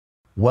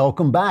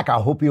Welcome back. I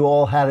hope you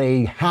all had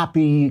a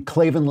happy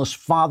Clavenless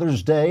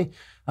Father's Day.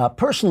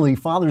 Personally,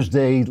 Father's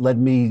Day led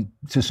me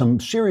to some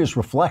serious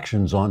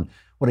reflections on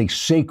what a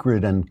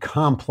sacred and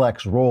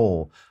complex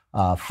role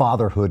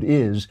fatherhood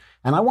is.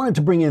 And I wanted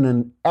to bring in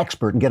an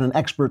expert and get an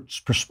expert's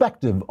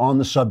perspective on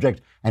the subject.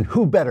 And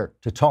who better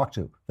to talk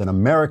to than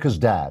America's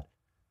dad,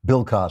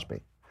 Bill Cosby.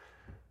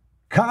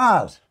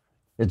 Cos,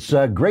 it's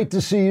great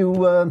to see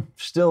you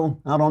still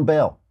out on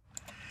bail.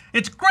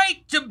 It's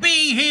great to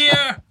be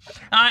here.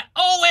 I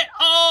owe it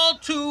all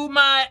to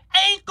my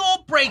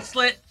ankle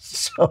bracelet.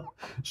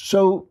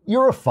 So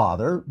you're a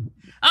father.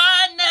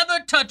 I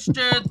never touched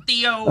her,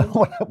 Theo.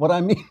 What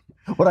I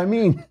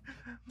mean.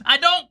 I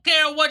don't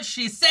care what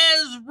she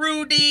says,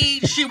 Rudy.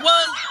 She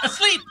was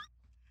asleep.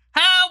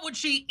 How would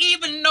she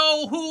even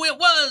know who it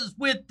was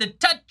with the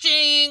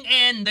touching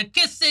and the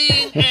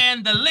kissing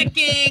and the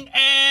licking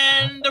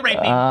and the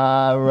raping?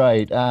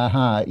 Right.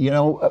 Uh-huh. You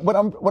know, what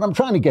I'm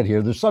trying to get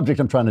here, the subject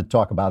I'm trying to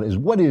talk about is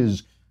what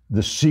is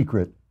the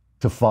secret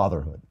to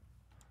fatherhood?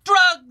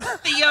 Drugs,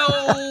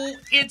 Theo.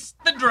 It's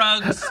the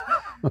drugs.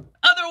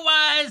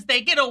 Otherwise,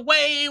 they get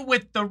away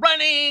with the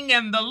running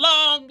and the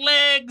long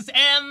legs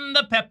and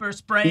the pepper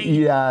spray.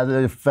 Yeah,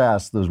 they're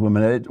fast, those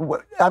women.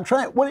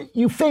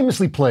 You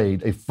famously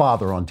played a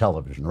father on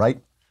television,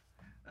 right?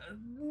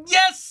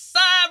 Yes,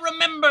 I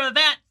remember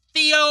that,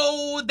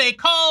 Theo. They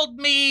called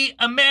me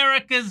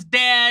America's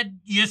dad,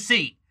 you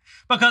see,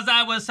 because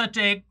I was such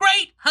a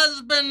great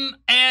husband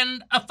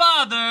and a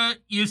father,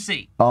 you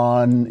see.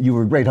 You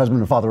were a great husband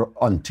and father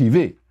on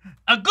TV.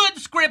 A good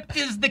script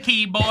is the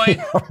key,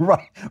 boy.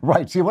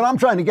 Right. See, what I'm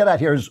trying to get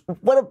at here is,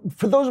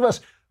 for those of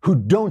us who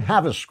don't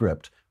have a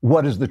script,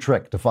 what is the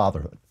trick to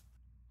fatherhood?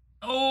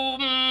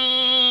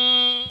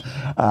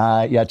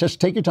 Yeah,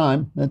 just take your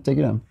time. Take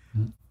your time.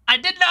 I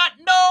did not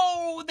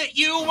know that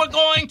you were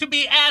going to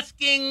be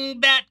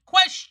asking that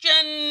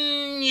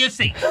question, you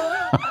see.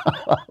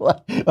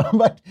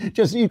 But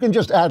you can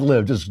just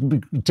ad-lib. Just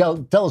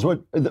tell us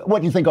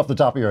what you think off the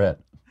top of your head.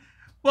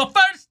 Well,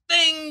 first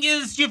thing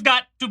is you've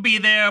got to be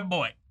there,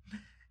 boy.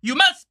 You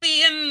must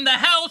be in the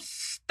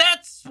house.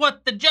 That's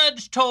what the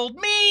judge told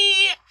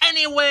me.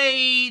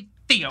 Anyway,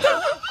 Theo.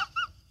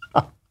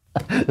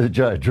 The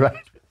judge,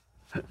 right?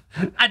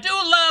 I do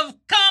love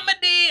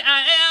comedy.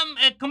 I am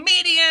a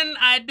comedian.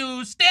 I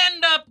do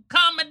stand-up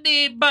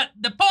comedy. But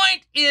the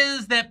point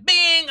is that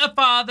being a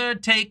father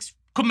takes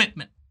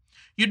commitment.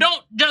 You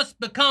don't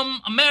just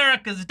become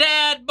America's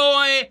dad,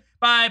 boy,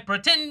 by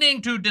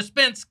pretending to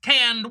dispense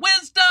canned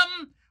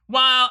wisdom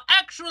while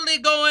actually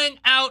going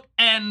out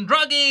and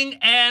drugging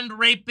and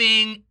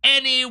raping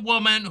any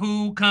woman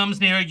who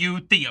comes near you,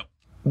 Theo.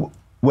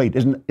 Wait,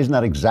 isn't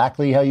that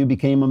exactly how you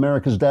became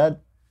America's dad?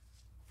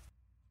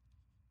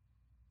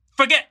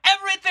 Forget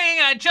everything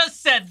I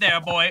just said there,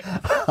 boy.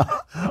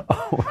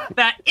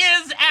 That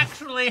is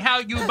actually how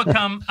you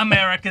become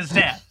America's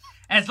dad.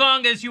 As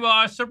long as you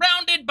are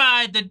surrounded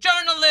by the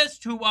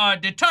journalists who are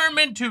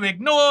determined to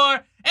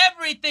ignore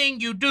everything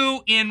you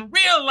do in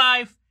real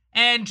life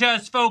and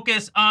just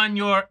focus on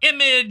your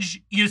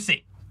image, you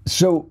see.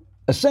 So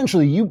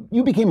essentially,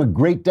 you became a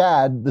great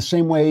dad the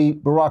same way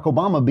Barack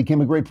Obama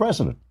became a great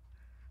president.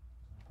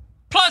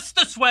 Plus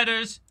the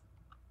sweaters,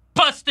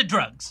 plus the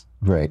drugs.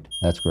 Great.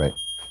 That's great.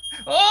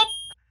 Oh,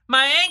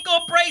 my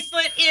ankle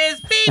bracelet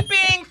is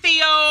beeping,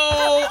 Theo.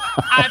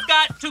 I've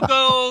got to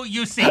go,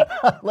 you see.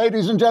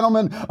 Ladies and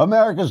gentlemen,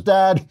 America's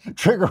dad,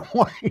 trigger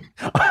warning.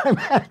 I'm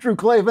Andrew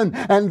Klavan,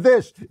 and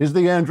this is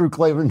The Andrew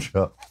Klavan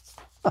Show.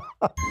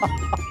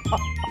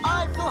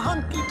 I feel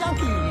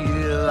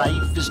hunky-dunky,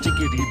 life is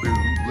tickety-boo.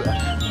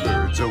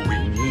 Birds are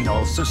winging,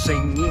 also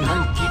singing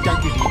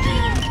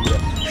hunky-dunky-doo.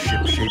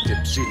 Ship-shape,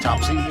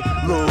 tipsy-topsy,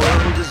 the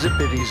world is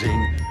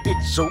zippity-zing.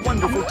 It's a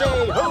wonderful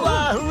day,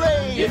 hurrah,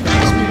 hooray! It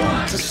makes me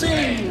want to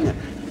sing.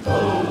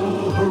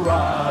 Oh,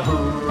 hurrah,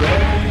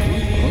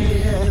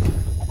 hooray!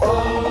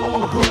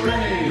 Oh,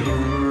 hooray,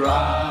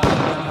 hurrah!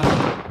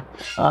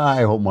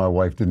 I hope my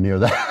wife didn't hear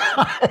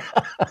that.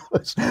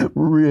 It's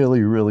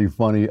really, really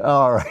funny.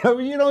 All right.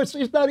 You know, it's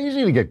not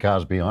easy to get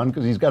Cosby on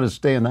because he's got to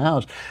stay in the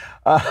house.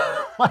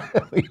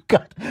 We've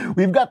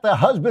got the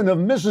husband of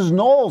Mrs.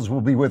 Knowles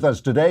will be with us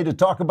today to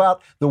talk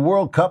about the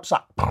World Cup.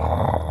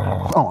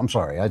 Oh, I'm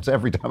sorry. It's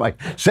every time I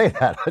say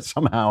that,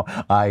 somehow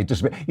I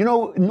just... You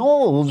know,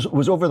 Knowles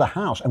was over the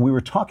house and we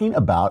were talking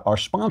about our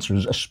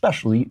sponsors,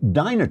 especially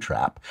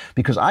Dynatrap,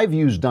 because I've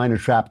used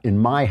Dynatrap in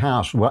my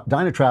house.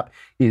 Dynatrap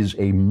is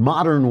a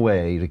modern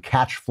way to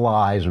catch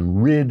flies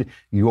and rid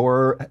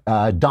your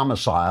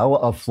domicile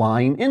of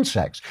flying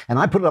insects. And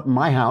I put it up in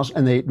my house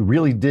and they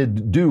really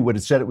did do what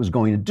it said it was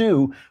going to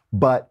do,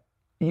 but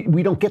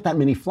we don't get that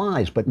many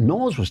flies. But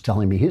Knowles was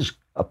telling me his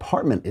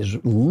apartment is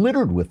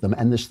littered with them,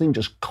 and this thing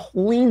just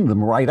cleaned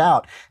them right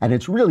out. And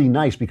it's really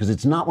nice because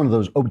it's not one of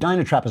those,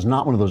 Dynatrap is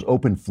not one of those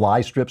open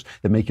fly strips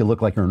that make you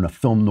look like you're in a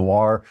film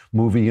noir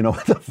movie, you know,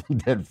 with the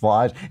dead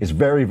flies. It's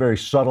very, very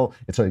subtle.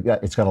 It's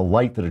got a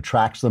light that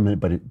attracts them,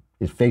 but it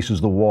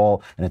faces the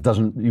wall,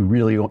 and you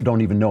really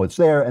don't even know it's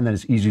there, and then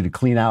it's easy to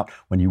clean out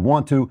when you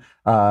want to.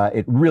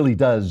 It really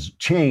does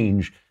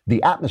change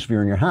the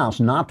atmosphere in your house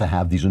not to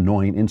have these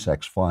annoying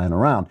insects flying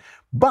around.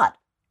 But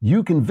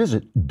you can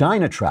visit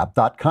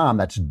Dynatrap.com.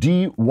 That's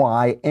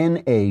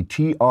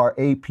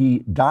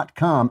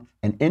Dynatrap.com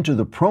and enter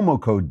the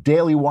promo code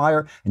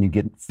DailyWire and you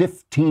get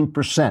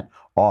 15%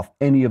 off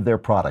any of their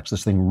products.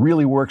 This thing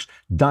really works.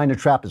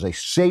 Dynatrap is a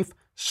safe,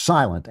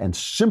 silent, and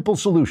simple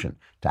solution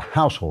to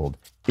household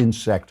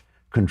insect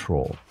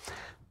control.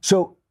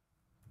 So,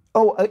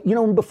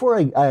 before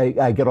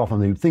I get off on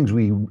the things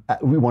we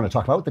want to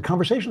talk about, the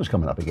conversation is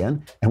coming up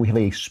again, and we have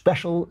a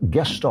special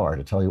guest star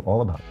to tell you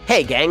all about it.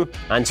 Hey, gang.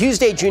 On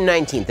Tuesday, June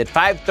 19th at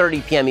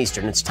 5:30 p.m.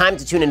 Eastern, it's time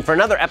to tune in for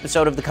another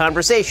episode of The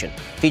Conversation,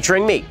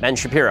 featuring me, Ben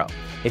Shapiro.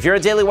 If you're a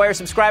Daily Wire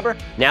subscriber,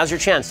 now's your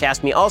chance to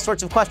ask me all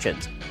sorts of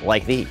questions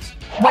like these.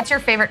 What's your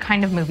favorite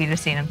kind of movie to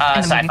see in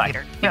the movie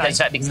theater?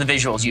 Because the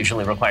visuals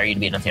usually require you to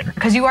be in a theater.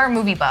 Because you are a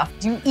movie buff.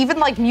 Do you even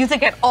like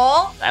music at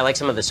all? I like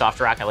some of the soft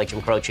rock. I like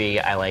Jim Croce.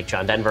 I like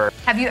John Denver.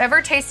 Have you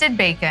ever tasted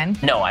bacon?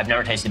 No, I've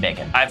never tasted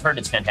bacon. I've heard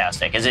it's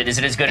fantastic. Is it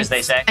as good as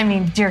they say? I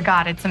mean, dear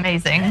God, it's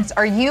amazing.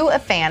 Are you a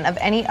fan of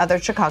any other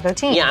Chicago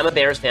team? Yeah, I'm a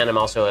Bears fan. I'm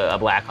also a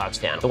Blackhawks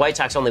fan. The White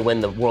Sox only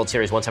win the World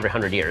Series once every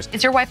 100 years.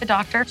 Is your wife a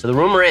doctor? So the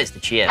rumor is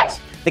that she is.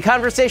 The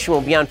Conversation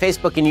will be on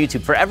Facebook and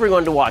YouTube for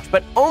everyone to watch,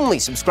 but only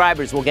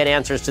subscribers will get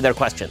answers to their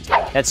questions.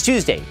 That's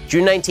Tuesday,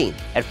 June 19th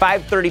at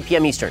 5:30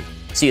 p.m. Eastern.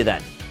 See you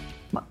then.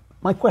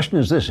 My question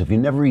is this: if you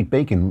never eat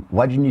bacon,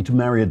 why do you need to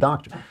marry a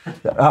doctor?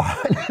 All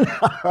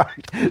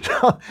right.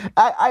 So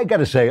I got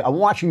to say, I'm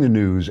watching the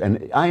news,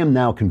 and I am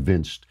now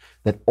convinced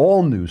that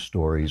all news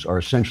stories are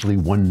essentially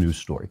one news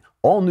story.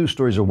 All news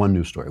stories are one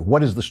news story.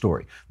 What is the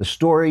story? The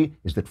story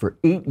is that for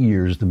 8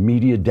 years, the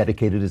media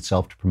dedicated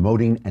itself to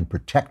promoting and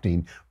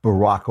protecting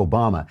Barack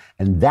Obama.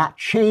 And that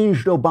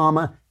changed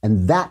Obama,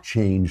 and that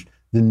changed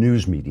the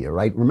news media,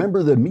 right?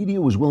 Remember, the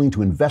media was willing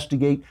to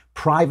investigate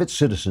private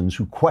citizens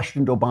who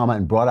questioned Obama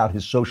and brought out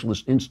his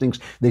socialist instincts.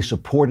 They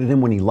supported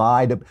him when he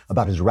lied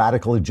about his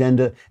radical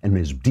agenda and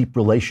his deep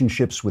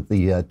relationships with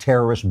the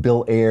terrorist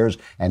Bill Ayers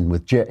and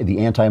with the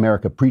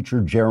anti-America preacher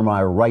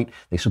Jeremiah Wright.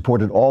 They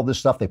supported all this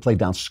stuff. They played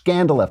down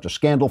scandal after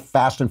scandal,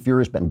 Fast and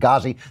Furious,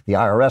 Benghazi, the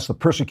IRS, the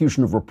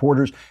persecution of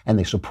reporters, and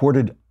they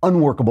supported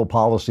unworkable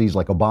policies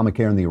like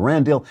Obamacare and the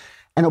Iran deal.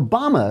 And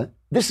Obama,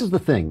 this is the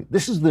thing,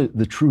 this is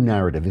the true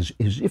narrative, is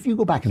if you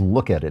go back and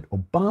look at it,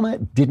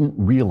 Obama didn't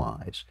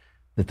realize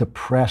that the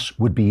press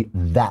would be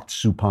that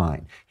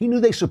supine. He knew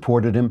they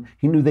supported him,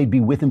 he knew they'd be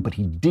with him, but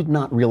he did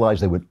not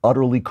realize they would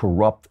utterly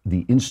corrupt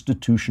the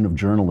institution of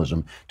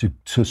journalism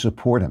to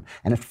support him.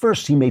 And at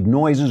first he made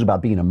noises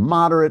about being a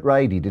moderate,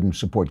 right? He didn't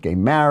support gay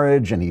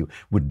marriage, and he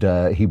would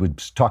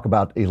talk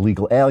about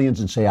illegal aliens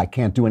and say, I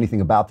can't do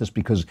anything about this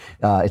because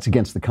it's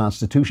against the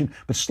Constitution.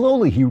 But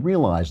slowly he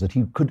realized that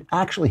he could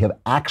actually have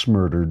axe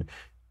murdered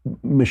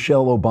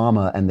Michelle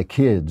Obama and the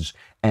kids,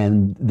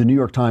 and the New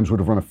York Times would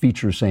have run a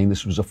feature saying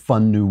this was a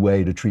fun new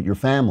way to treat your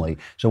family.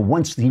 So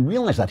once he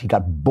realized that, he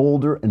got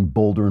bolder and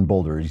bolder and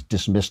bolder. He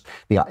dismissed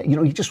he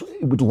just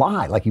would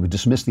lie, like he would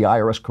dismiss the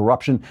IRS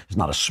corruption. There's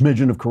not a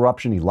smidgen of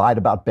corruption. He lied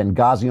about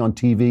Benghazi on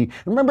TV.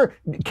 And remember,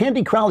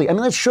 Candy Crowley,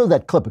 let's show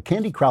that clip of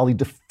Candy Crowley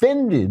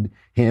defended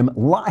him,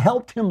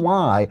 helped him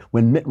lie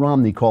when Mitt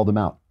Romney called him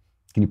out.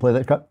 Can you play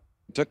that cut?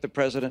 It took the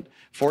president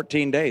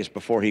 14 days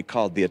before he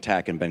called the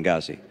attack in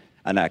Benghazi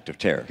an act of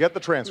terror. Get the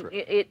transcript.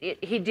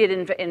 He did,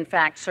 in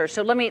fact, sir.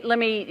 So let me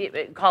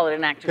call it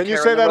an act of terror. Can you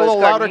say that a little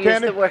louder,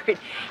 Candy?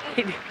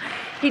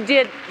 He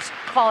did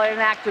call it an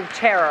act of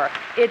terror.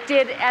 It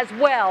did as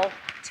well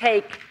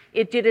take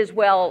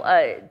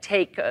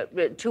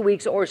 2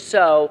 weeks or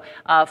so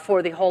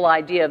for the whole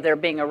idea of there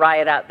being a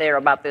riot out there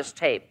about this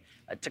tape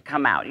to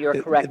come out. You're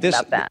correct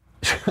about that.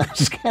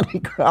 Candy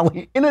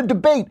Crowley in a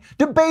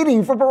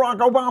debating for Barack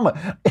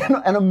Obama.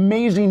 An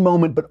amazing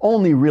moment, but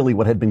only really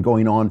what had been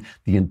going on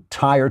the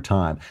entire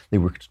time. They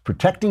were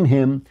protecting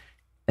him,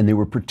 and they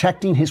were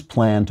protecting his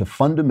plan to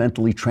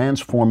fundamentally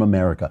transform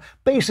America.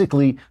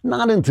 Basically,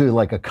 not into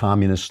like a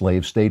communist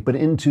slave state, but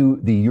into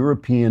the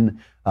European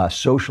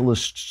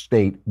socialist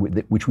state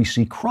which we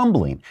see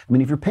crumbling.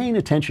 If you're paying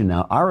attention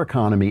now, our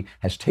economy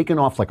has taken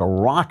off like a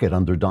rocket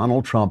under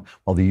Donald Trump,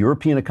 while the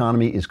European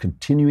economy is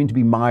continuing to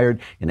be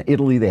mired. In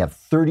Italy, they have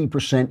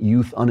 30%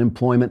 youth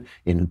unemployment.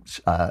 In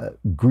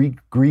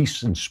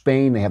Greece and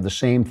Spain, they have the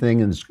same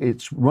thing. And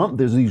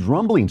there's these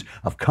rumblings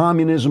of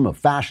communism, of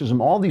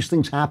fascism, all these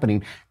things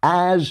happening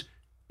as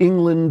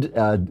England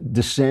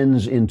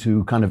descends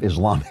into kind of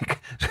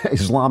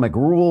Islamic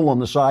rule on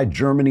the side.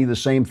 Germany, the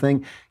same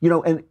thing.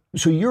 And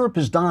so Europe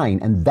is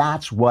dying, and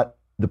that's what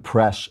the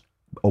press,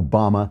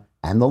 Obama,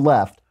 and the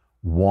left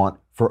want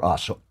for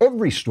us. So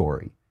every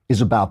story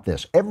is about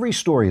this. Every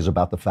story is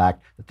about the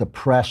fact that the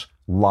press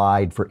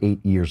lied for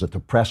 8 years, that the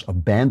press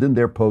abandoned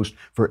their post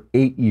for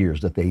 8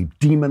 years, that they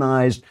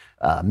demonized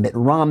Mitt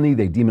Romney,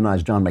 they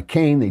demonized John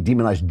McCain, they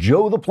demonized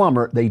Joe the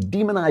plumber, they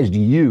demonized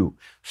you,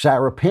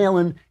 Sarah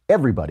Palin,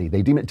 everybody.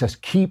 They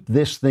just keep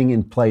this thing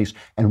in place.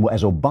 And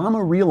as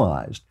Obama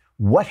realized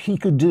what he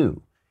could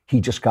do, he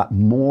just got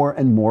more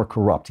and more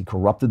corrupt. He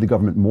corrupted the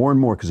government more and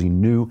more because he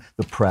knew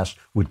the press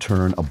would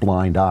turn a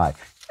blind eye.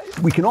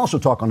 We can also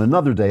talk on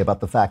another day about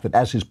the fact that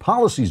as his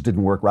policies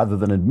didn't work, rather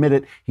than admit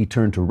it, he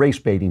turned to race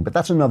baiting. But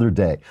that's another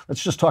day.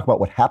 Let's just talk about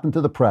what happened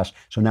to the press.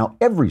 So now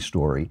every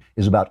story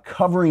is about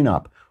covering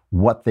up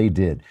what they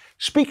did.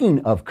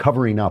 Speaking of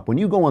covering up, when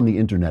you go on the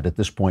internet at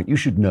this point, you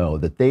should know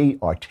that they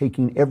are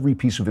taking every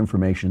piece of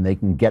information they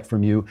can get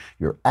from you,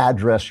 your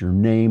address, your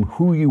name,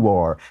 who you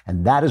are,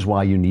 and that is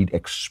why you need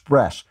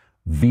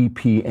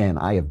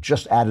ExpressVPN. I have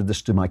just added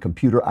this to my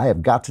computer. I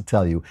have got to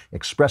tell you,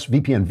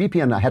 ExpressVPN.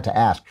 VPN, I had to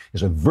ask,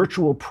 is a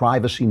virtual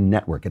privacy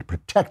network. It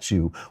protects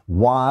you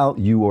while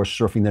you are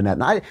surfing the net.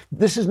 And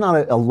this is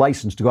not a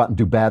license to go out and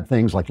do bad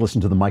things like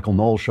listen to the Michael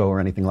Knowles show or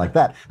anything like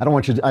that. I don't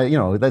want you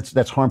to,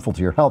 that's harmful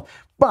to your health.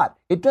 But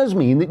it does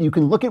mean that you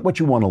can look at what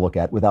you want to look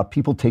at without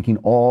people taking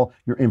all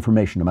your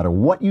information. No matter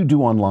what you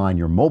do online,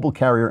 your mobile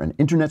carrier and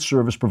internet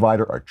service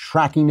provider are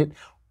tracking it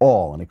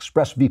all. And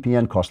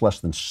ExpressVPN costs less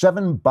than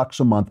 $7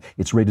 a month.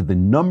 It's rated the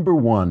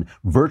 #1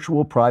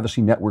 virtual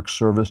privacy network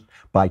service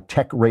by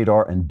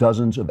TechRadar and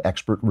dozens of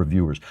expert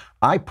reviewers.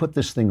 I put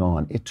this thing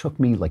on. It took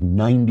me like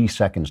 90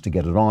 seconds to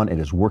get it on. It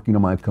is working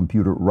on my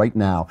computer right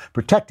now,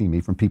 protecting me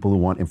from people who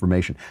want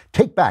information.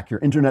 Take back your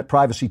internet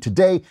privacy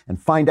today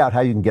and find out how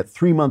you can get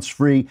 3 months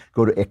free.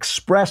 Go to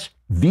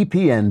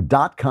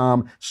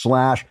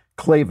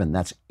expressvpn.com/Klavan.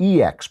 That's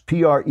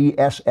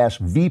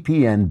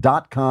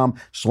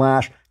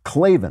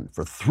EXPRESSVPN.com/Klavan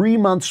for 3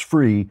 months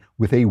free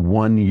with a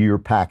 1-year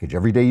package.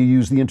 Every day you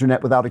use the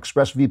internet without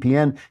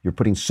ExpressVPN, you're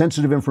putting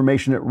sensitive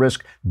information at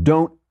risk.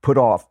 Don't put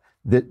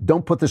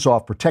this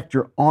off. Protect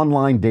your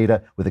online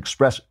data with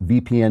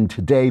ExpressVPN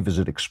today.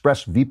 Visit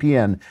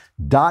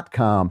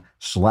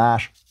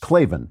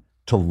expressvpn.com/Klavan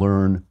to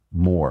learn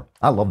more.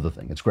 I love the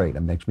thing. It's great.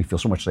 It makes me feel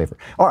so much safer.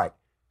 All right.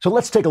 So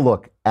let's take a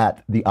look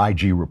at the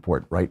IG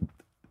report, right?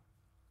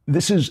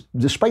 This is,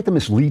 despite the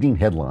misleading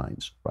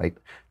headlines, right?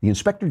 The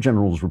Inspector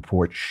General's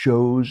report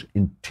shows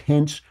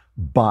intense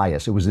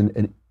bias. It was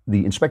in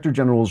the Inspector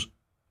General's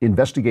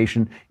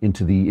investigation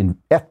into the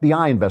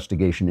FBI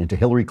investigation into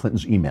Hillary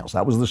Clinton's emails.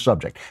 That was the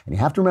subject. And you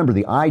have to remember,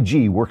 the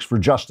IG works for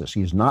justice.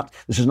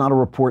 This is not a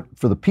report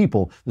for the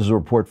people. This is a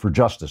report for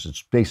justice.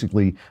 It's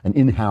basically an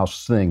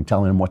in-house thing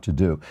telling him what to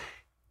do.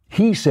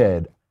 He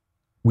said,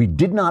 "We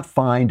did not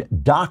find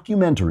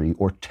documentary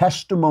or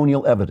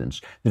testimonial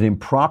evidence that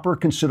improper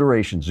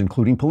considerations,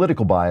 including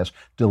political bias,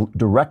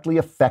 directly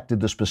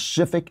affected the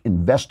specific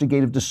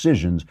investigative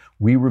decisions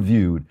we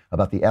reviewed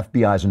about the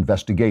FBI's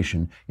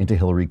investigation into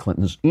Hillary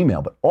Clinton's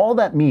email." But all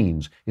that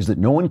means is that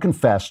no one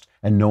confessed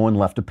and no one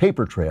left a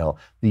paper trail.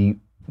 The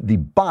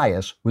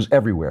bias was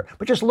everywhere.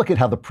 But just look at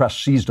how the press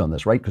seized on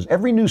this, right? Because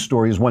every news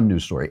story is one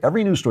news story.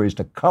 Every news story is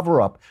to cover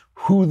up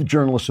who the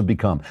journalists have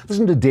become.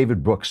 Listen to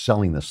David Brooks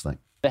selling this thing.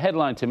 The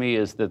headline to me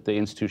is that the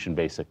institution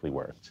basically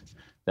worked,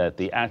 that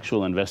the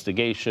actual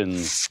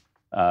investigations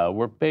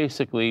were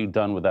basically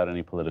done without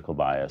any political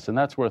bias. And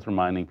that's worth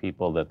reminding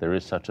people that there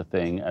is such a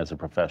thing as a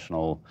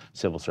professional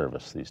civil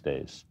service these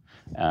days,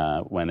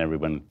 when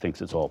everyone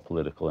thinks it's all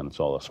political and it's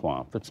all a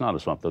swamp. It's not a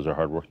swamp. Those are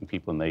hardworking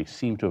people, and they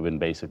seem to have been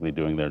basically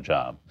doing their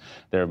job.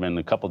 There have been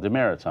a couple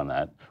demerits on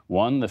that.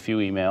 One, the few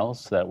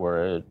emails that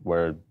were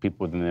where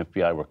people within the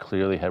FBI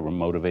were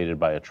motivated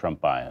by a Trump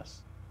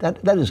bias.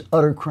 That is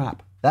utter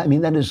crap.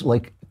 That is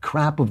like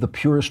crap of the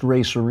purest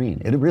ray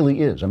serene. It really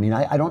is.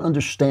 I don't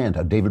understand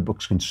how David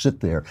Brooks can sit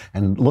there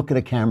and look at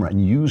a camera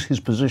and use his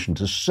position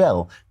to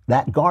sell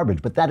that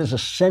garbage. But that is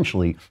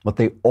essentially what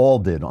they all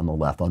did on the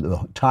left, on the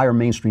entire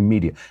mainstream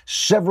media.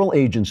 Several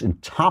agents in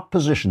top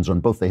positions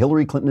on both the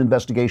Hillary Clinton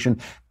investigation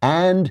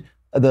and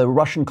the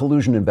Russian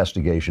collusion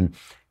investigation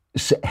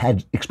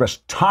had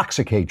expressed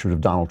toxic hatred of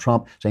Donald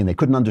Trump, saying they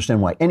couldn't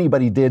understand why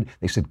anybody did.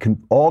 They said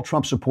all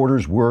Trump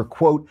supporters were,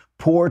 quote,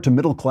 poor to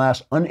middle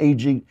class,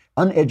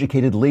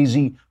 uneducated,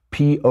 lazy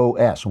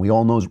POS. And we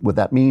all know what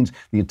that means.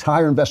 The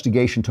entire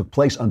investigation took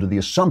place under the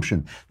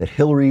assumption that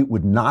Hillary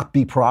would not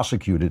be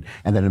prosecuted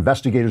and that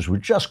investigators were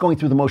just going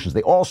through the motions.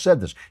 They all said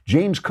this.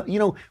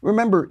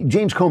 Remember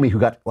James Comey, who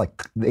got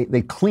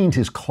they cleaned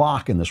his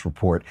clock in this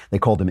report. They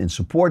called him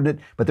insubordinate,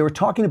 but they were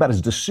talking about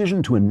his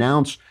decision to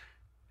announce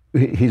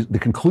the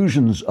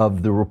conclusions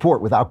of the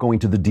report without going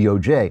to the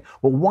DOJ.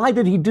 Well, why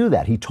did he do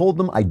that? He told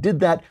them, I did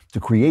that to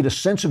create a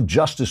sense of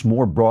justice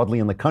more broadly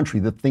in the country,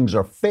 that things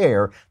are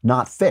fair,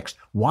 not fixed.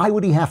 Why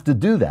would he have to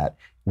do that?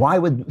 Why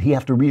would he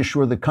have to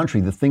reassure the country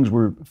that things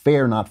were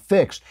fair, not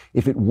fixed,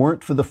 if it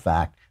weren't for the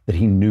fact that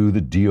he knew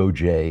the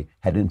DOJ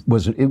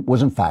was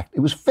in fact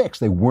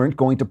fixed. They weren't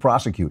going to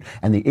prosecute.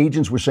 And the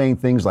agents were saying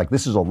things like,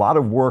 this is a lot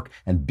of work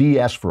and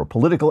BS for a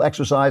political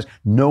exercise.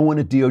 No one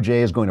at DOJ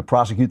is going to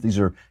prosecute. These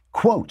are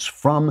quotes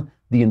from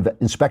the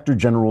Inspector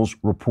General's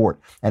report.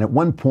 And at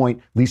one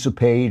point, Lisa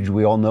Page,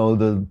 we all know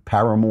the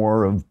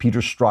paramour of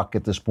Peter Strzok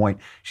at this point,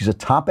 she's a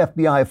top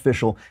FBI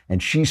official,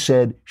 and she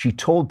said, she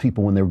told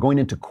people when they were going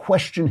in to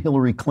question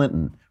Hillary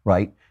Clinton,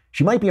 right,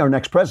 she might be our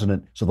next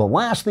president, so the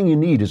last thing you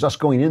need is us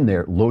going in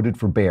there loaded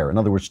for bear. In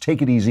other words,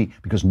 take it easy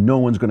because no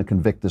one's going to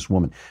convict this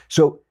woman.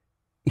 So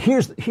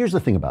here's the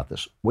thing about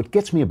this. What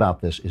gets me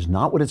about this is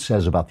not what it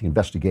says about the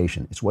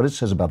investigation. It's what it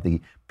says about the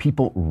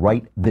people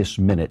right this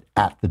minute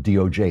at the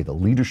DOJ, the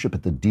leadership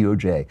at the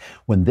DOJ.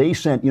 When they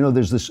sent,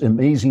 there's this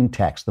amazing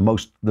text, the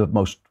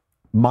most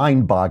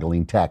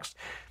mind-boggling text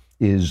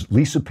is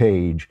Lisa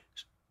Page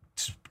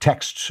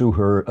texts to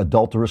her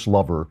adulterous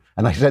lover.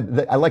 And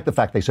I like the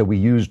fact they said we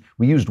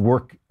used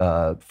work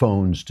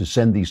phones to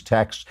send these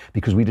texts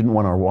because we didn't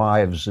want our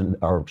wives and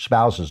our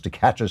spouses to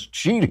catch us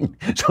cheating.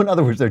 So in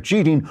other words, they're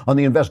cheating on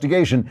the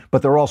investigation,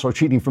 but they're also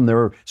cheating from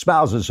their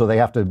spouses, so they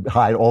have to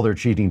hide all their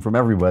cheating from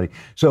everybody.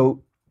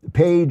 So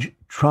Page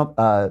Trump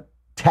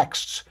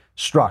texts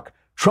Strzok,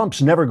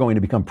 Trump's never going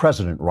to become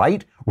president,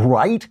 right?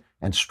 Right?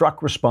 And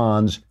Strzok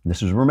responds, and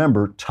this is,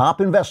 remember, top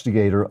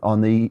investigator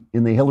in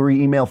the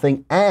Hillary email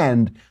thing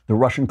and the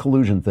Russian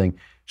collusion thing.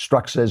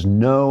 Strzok says,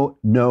 no,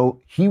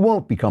 he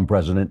won't become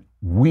president.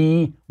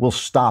 We will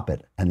stop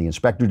it. And the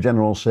inspector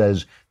general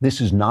says,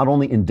 this is not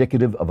only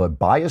indicative of a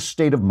biased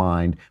state of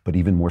mind, but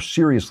even more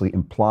seriously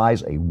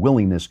implies a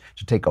willingness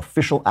to take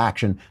official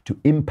action to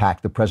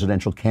impact the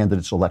presidential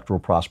candidate's electoral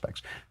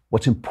prospects.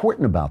 What's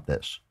important about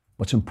this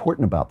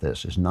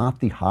is not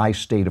the high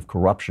state of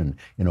corruption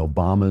in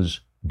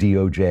Obama's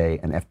DOJ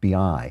and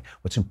FBI.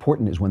 What's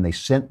important is when they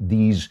sent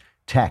these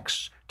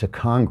texts to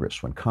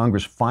Congress, when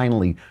Congress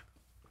finally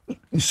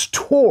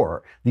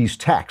tore these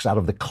texts out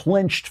of the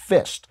clenched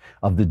fist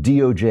of the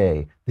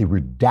DOJ, they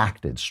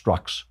redacted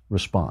Strzok's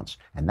response.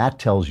 And that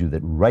tells you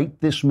that right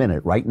this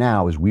minute, right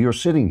now, as we are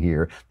sitting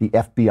here, the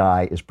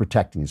FBI is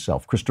protecting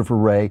itself. Christopher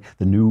Wray,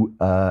 the new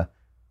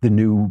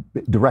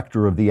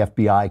director of the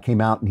FBI,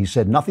 came out and he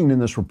said, nothing in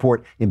this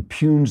report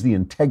impugns the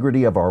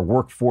integrity of our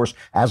workforce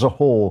as a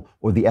whole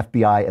or the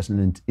FBI as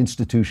an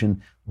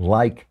institution.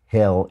 Like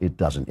hell, it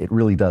doesn't. It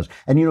really does.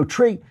 And,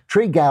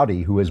 Trey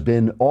Gowdy, who has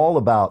been all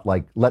about,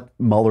 let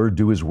Mueller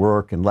do his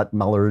work and let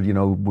Mueller,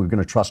 we're going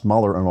to trust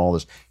Mueller and all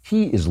this,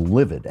 he is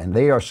livid. And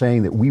they are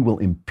saying that we will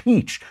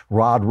impeach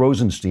Rod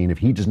Rosenstein if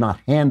he does not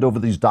hand over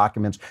these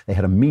documents. They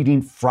had a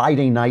meeting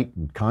Friday night,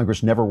 and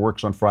Congress never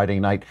works on Friday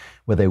night,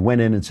 where they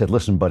went in and said,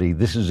 listen, buddy,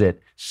 this is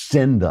it.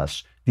 Send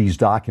us these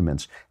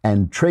documents.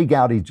 And Trey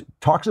Gowdy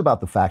talks about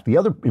the fact, the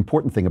other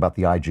important thing about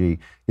the IG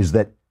is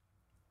that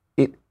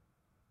it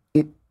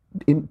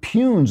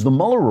impugns the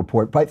Mueller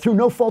report through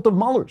no fault of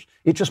Mueller's.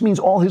 It just means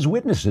all his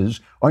witnesses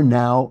are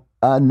now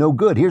no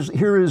good. Here's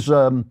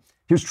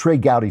Trey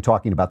Gowdy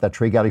talking about that.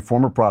 Trey Gowdy,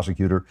 former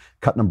prosecutor,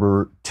 cut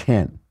number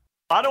 10.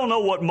 I don't know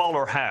what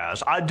Mueller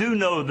has. I do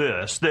know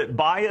this, that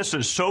bias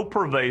is so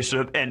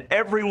pervasive, and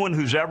everyone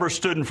who's ever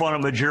stood in front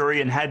of a jury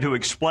and had to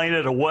explain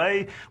it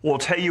away will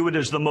tell you it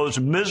is the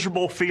most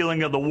miserable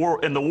feeling in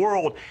the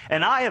world,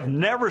 and I have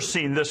never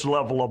seen this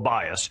level of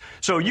bias.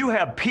 So you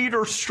have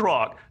Peter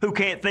Strzok, who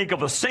can't think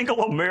of a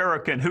single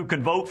American who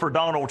can vote for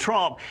Donald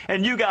Trump,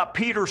 and you got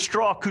Peter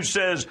Strzok who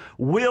says,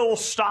 we'll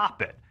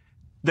stop it.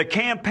 The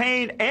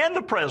campaign and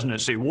the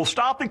presidency will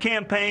stop the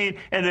campaign,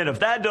 and then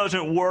if that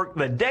doesn't work,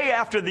 the day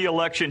after the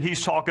election,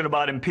 he's talking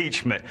about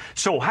impeachment.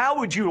 So how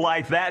would you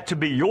like that to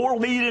be your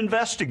lead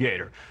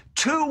investigator?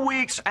 2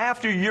 weeks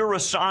after you're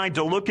assigned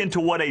to look into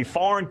what a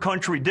foreign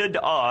country did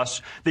to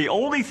us, the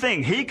only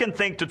thing he can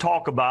think to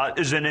talk about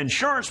is an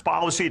insurance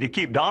policy to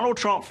keep Donald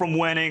Trump from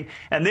winning,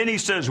 and then he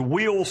says,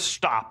 we'll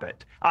stop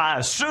it. I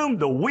assume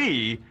the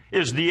we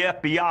is the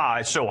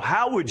FBI, so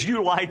how would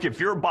you like, if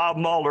you're Bob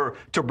Mueller,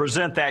 to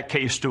present that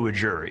case to a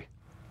jury?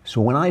 So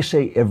when I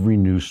say every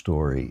news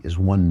story is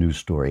one news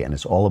story, and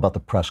it's all about the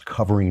press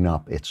covering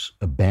up its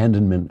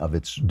abandonment of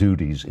its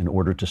duties in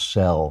order to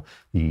sell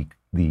the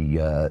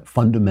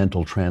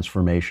fundamental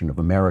transformation of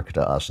America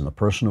to us in the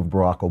person of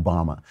Barack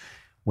Obama,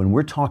 when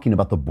we're talking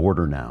about the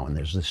border now, and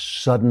there's this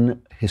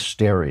sudden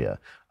hysteria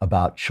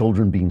about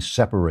children being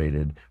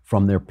separated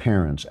from their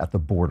parents at the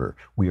border,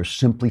 we are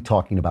simply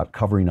talking about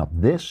covering up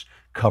this,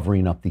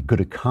 covering up the good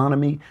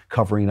economy,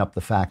 covering up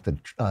the fact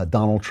that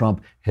Donald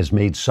Trump has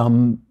made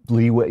some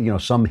leeway,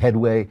 some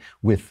headway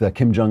with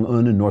Kim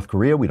Jong-un in North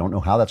Korea. We don't know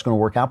how that's going to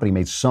work out, but he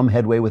made some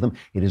headway with him.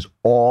 It is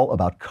all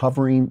about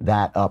covering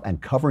that up and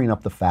covering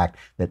up the fact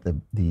that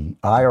the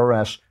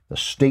IRS, the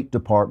State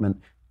Department,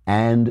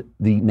 and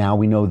now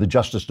we know the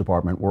Justice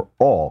Department were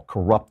all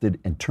corrupted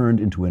and turned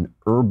into an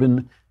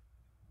urban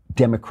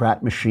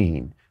Democrat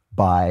machine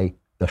by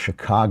the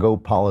Chicago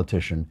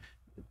politician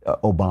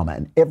Obama.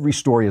 And every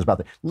story is about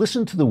that.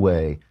 Listen to the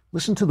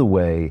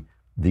way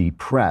the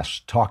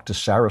press talked to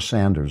Sarah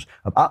Sanders.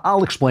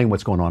 I'll explain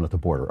what's going on at the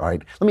border. All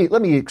right.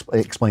 Let me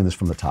explain this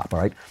from the top.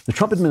 All right. The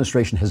Trump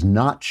administration has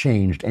not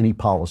changed any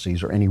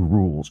policies or any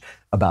rules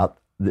about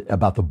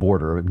the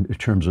border in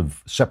terms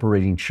of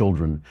separating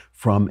children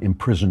from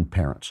imprisoned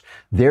parents.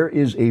 There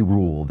is a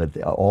rule that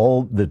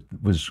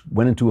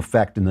went into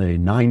effect in the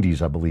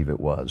 90s, I believe it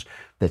was,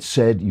 that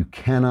said you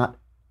cannot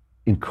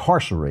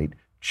incarcerate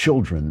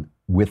children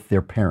with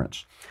their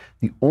parents.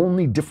 The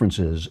only difference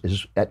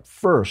is at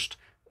first,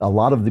 a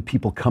lot of the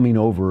people coming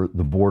over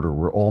the border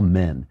were all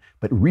men.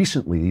 But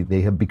recently,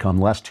 they have become,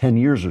 last 10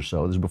 years or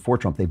so, this is before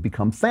Trump, they've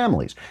become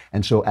families.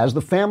 And so as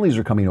the families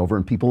are coming over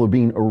and people are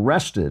being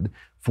arrested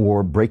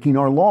for breaking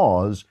our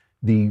laws,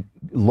 the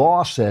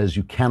law says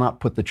you cannot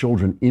put the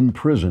children in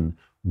prison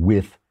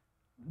with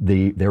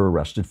their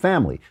arrested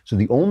family. So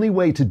the only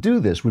way to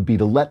do this would be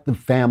to let the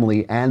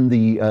family and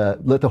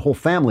let the whole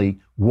family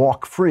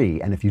walk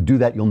free. And if you do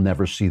that, you'll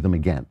never see them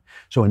again.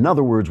 So in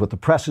other words, what the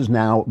press is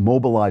now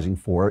mobilizing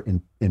for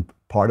in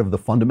part of the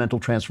fundamental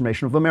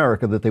transformation of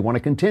America that they want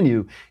to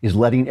continue is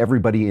letting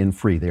everybody in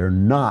free. They are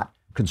not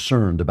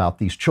concerned about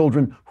these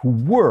children who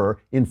were,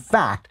 in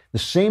fact, the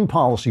same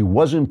policy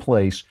was in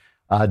place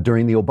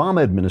during the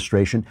Obama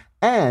administration,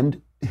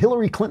 and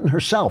Hillary Clinton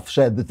herself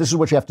said that this is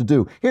what you have to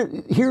do.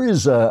 Here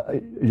is,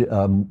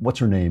 what's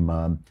her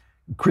name?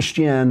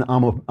 Christiane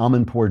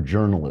Amanpour,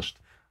 journalist,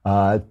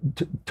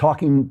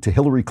 talking to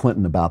Hillary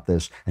Clinton about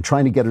this and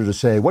trying to get her to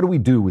say, what do we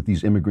do with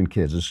these immigrant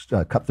kids? It's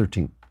Cut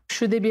 13.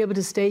 Should they be able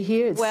to stay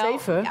here? It's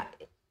safer.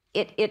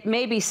 It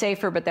may be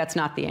safer, but that's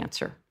not the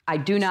answer. I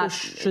do not.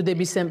 So should they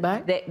be sent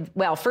back?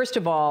 Well, first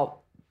of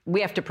all,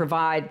 we have to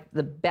provide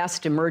the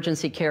best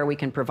emergency care we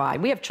can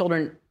provide. We have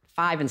children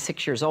 5 and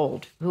 6 years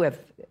old who have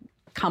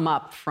come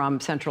up from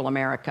Central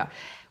America.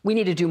 We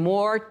need to do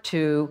more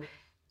to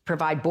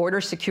provide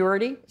border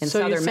security in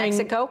southern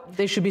Mexico.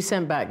 They should be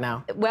sent back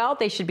now. Well,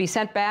 they should be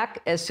sent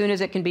back as soon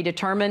as it can be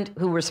determined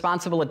who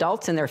responsible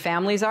adults and their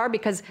families are,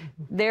 because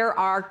there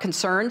are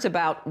concerns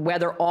about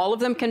whether all of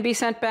them can be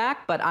sent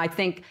back. But I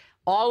think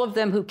all of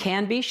them who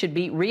can be should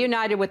be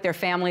reunited with their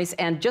families.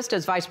 And just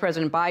as Vice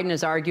President Biden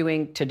is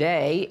arguing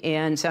today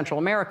in Central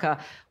America,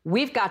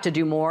 we've got to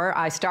do more.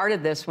 I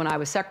started this when I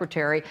was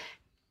secretary,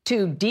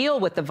 to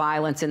deal with the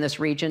violence in this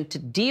region, to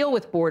deal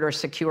with border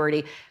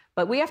security.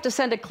 But we have to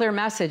send a clear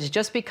message.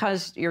 Just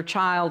because your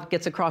child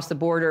gets across the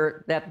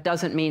border, that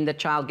doesn't mean the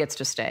child gets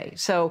to stay.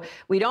 So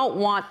we don't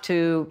want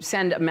to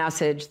send a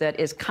message that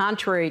is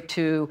contrary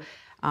to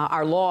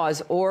our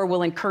laws or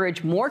will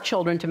encourage more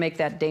children to make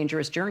that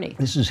dangerous journey.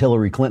 This is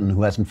Hillary Clinton,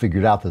 who hasn't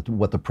figured out that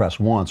what the press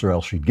wants, or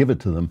else she'd give it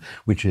to them,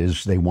 which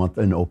is they want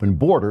an open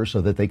border so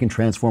that they can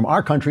transform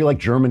our country like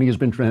Germany has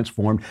been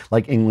transformed,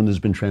 like England has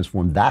been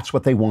transformed. That's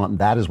what they want, and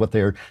that is what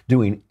they're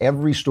doing.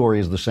 Every story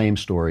is the same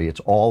story.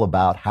 It's all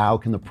about how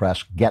can the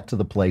press get to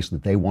the place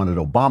that they wanted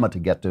Obama to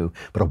get to,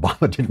 but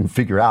Obama didn't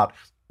figure out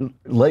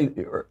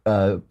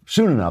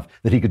soon enough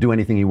that he could do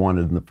anything he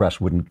wanted and the press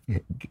wouldn't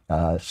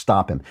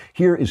stop him.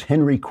 Here is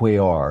Henry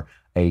Cuellar,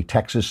 a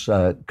Texas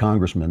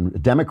congressman, a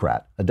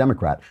Democrat,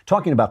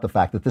 talking about the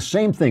fact that the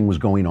same thing was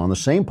going on, the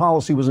same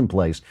policy was in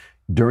place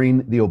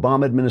during the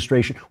Obama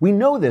administration. We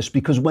know this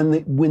because when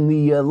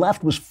the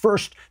left was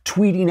first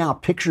tweeting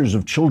out pictures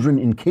of children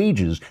in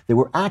cages, they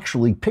were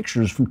actually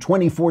pictures from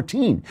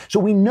 2014.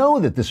 So we know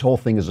that this whole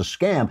thing is a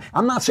scam.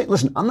 I'm not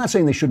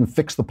saying they shouldn't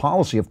fix the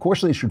policy. Of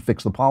course they should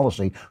fix the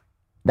policy.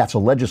 That's a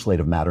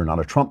legislative matter, not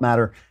a Trump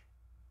matter.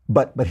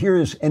 But here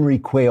is Henry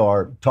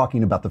Cuellar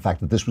talking about the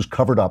fact that this was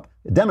covered up,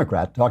 a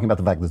Democrat talking about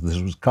the fact that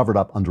this was covered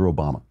up under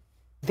Obama.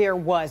 There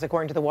was,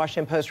 according to the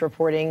Washington Post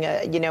reporting,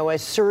 a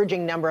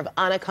surging number of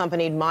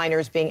unaccompanied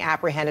minors being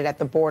apprehended at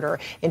the border.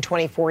 In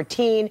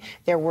 2014,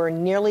 there were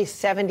nearly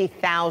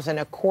 70,000,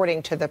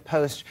 according to the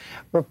Post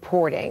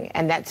reporting.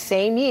 And that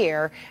same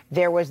year,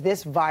 there was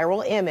this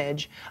viral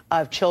image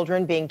of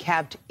children being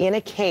kept in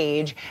a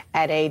cage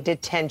at a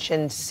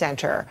detention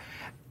center.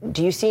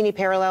 Do you see any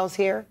parallels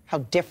here? How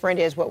different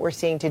is what we're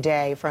seeing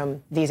today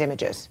from these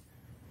images?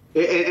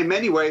 In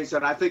many ways,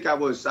 and I think I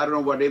don't know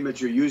what image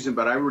you're using,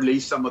 but I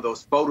released some of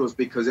those photos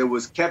because it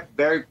was kept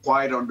very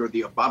quiet under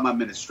the Obama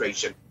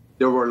administration.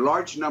 There were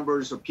large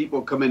numbers of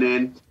people coming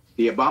in.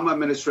 The Obama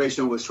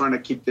administration was trying to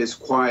keep this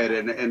quiet,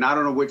 and I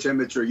don't know which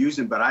image you're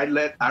using, but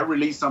I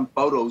released some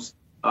photos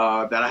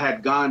that I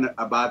had gone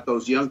about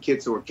those young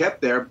kids that were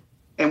kept there,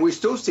 and we're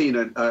still seeing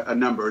a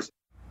numbers.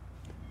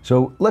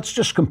 So let's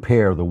just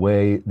compare the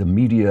way the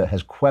media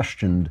has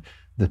questioned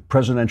the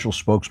presidential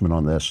spokesman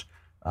on this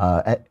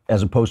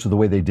as opposed to the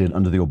way they did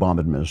under the Obama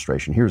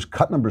administration. Here's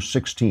cut number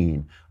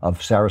 16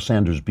 of Sarah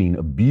Sanders being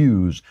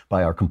abused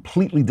by our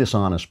completely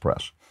dishonest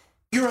press.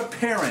 You're a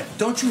parent.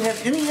 Don't you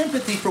have any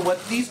empathy for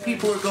what these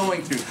people are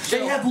going through?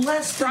 They have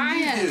less than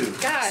you do.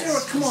 Guys,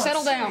 Sarah, come on,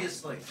 settle down.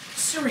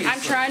 Seriously.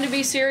 I'm trying to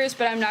be serious,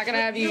 but I'm not going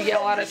to have you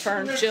yell out of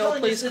turn. Jill,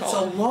 please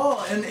call. It's a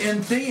law, and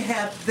they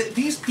have,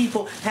 these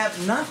people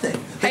have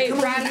nothing. Hey,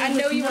 Ryan, I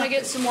know you want to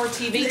get some more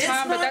TV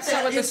time, but that's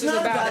not what this is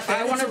about. If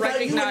I want to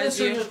recognize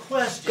you,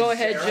 go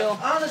ahead, Jill.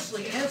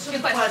 Honestly, answer the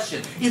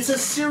question. It's a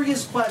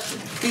serious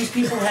question. These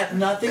people have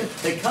nothing.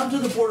 They come to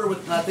the border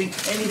with nothing,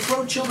 and you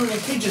throw children in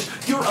cages.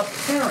 You're a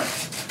parent.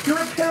 You're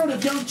a parent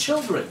of young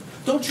children.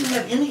 Don't you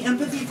have any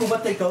empathy for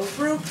what they go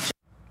through?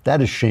 That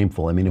is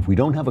shameful. I mean, if we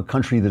don't have a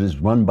country that is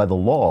run by the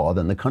law,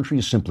 then the country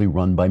is simply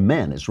run by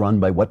men. It's run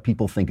by what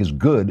people think is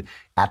good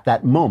at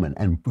that moment.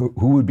 And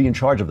who would be in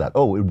charge of that?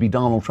 Oh, it would be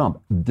Donald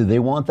Trump. Do they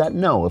want that?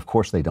 No, of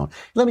course they don't.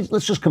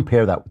 Let's just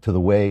compare that to the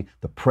way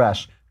the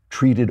press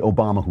treated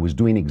Obama, who was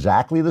doing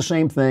exactly the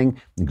same thing,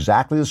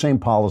 exactly the same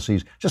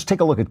policies. Just take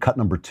a look at cut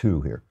number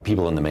 2 here.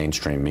 People in the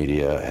mainstream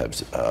media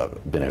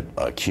have been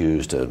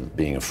accused of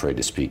being afraid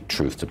to speak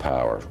truth to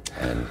power,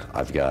 and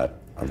I've got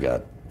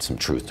some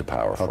truth to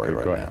power for you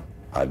right now.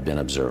 I've been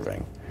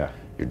observing.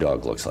 your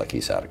dog looks like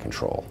he's out of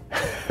control.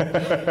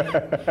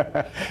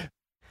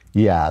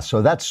 Yeah,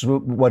 so that's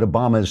what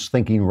Obama is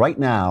thinking right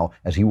now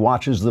as he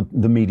watches the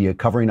media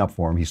covering up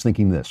for him. He's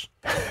thinking this.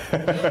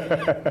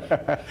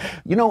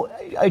 You know,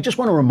 I just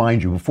want to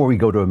remind you before we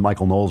go to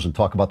Michael Knowles and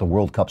talk about the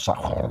World Cup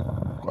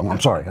soccer.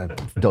 I'm sorry, I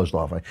dozed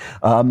off.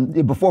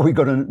 Before we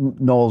go to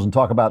Knowles and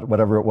talk about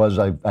whatever it was,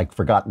 I've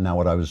forgotten now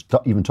what I was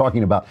even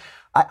talking about.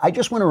 I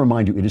just want to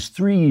remind you, it is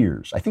 3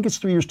 years, I think it's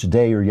 3 years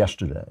today or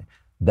yesterday,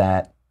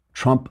 that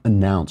Trump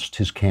announced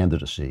his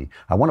candidacy.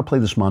 I want to play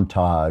this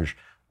montage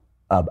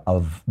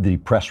of the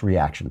press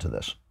reaction to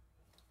this.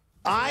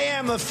 I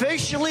am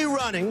officially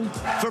running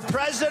for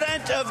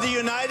President of the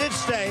United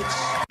States.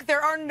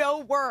 There are no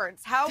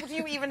words. How do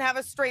you even have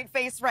a straight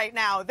face right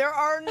now? There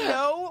are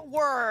no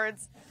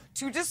words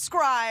to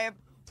describe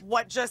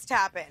what just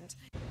happened.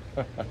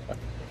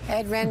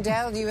 Ed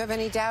Rendell, do you have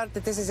any doubt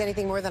that this is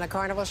anything more than a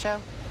carnival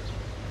show?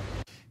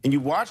 And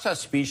you watch that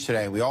speech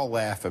today, we all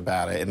laugh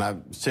about it, and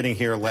I'm sitting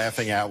here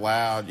laughing out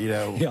loud,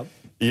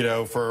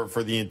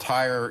 for the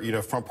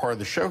entire, front part of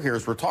the show here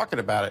as we're talking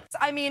about it.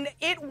 I mean,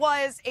 it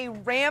was a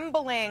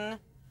rambling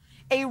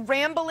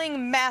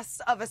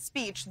mess of a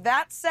speech.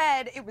 That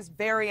said, it was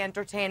very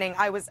entertaining.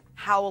 I was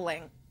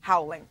howling.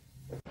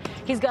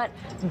 He's got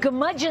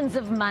gumudgeons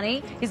of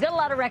money. He's got a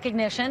lot of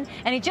recognition,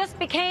 and he just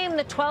became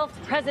the 12th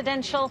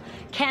presidential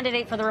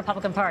candidate for the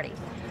Republican Party.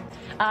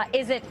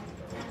 Is it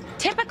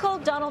typical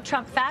Donald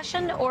Trump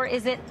fashion, or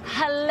is it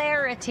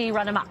hilarity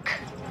run amok?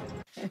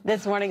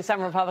 This morning,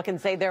 some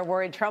Republicans say they're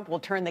worried Trump will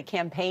turn the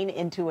campaign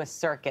into a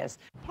circus.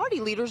 Party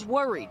leaders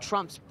worry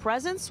Trump's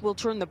presence will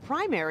turn the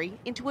primary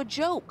into a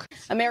joke.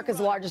 America's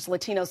largest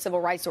Latino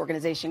civil rights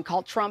organization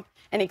called Trump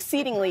an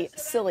exceedingly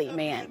silly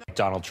man.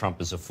 Donald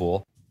Trump is a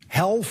fool.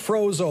 Hell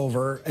froze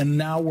over, and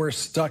now we're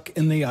stuck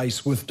in the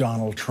ice with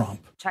Donald Trump.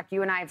 Chuck,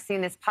 you and I have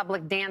seen this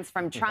public dance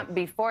from Trump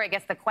before. I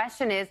guess the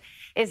question is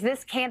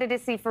this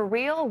candidacy for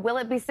real? Will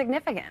it be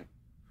significant?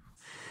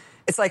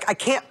 It's like I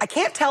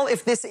can't tell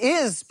if this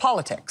is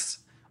politics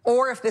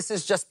or if this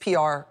is just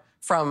PR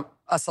from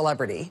a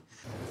celebrity.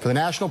 For the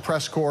National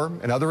Press Corps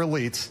and other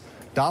elites,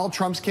 Donald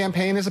Trump's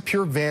campaign is a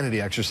pure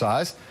vanity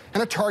exercise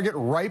and a target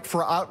ripe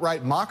for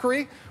outright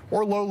mockery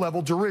or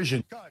low-level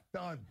derision.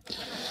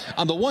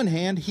 On the one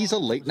hand, he's a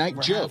late-night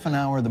joke. Half an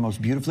hour, the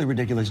most beautifully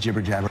ridiculous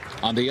jibber-jabber.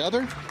 On the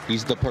other,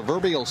 he's the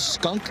proverbial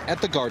skunk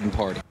at the garden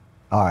party.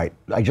 All right,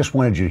 I just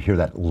wanted you to hear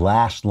that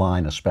last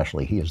line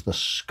especially. He is the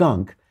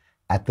skunk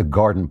at the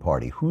garden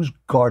party. Whose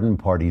garden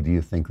party do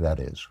you think that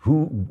is?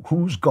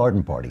 Whose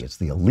garden party? It's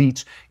the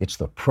elites, it's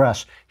the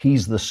press.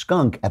 He's the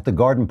skunk at the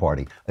garden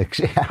party. It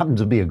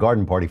happens to be a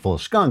garden party full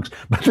of skunks,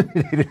 but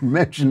they didn't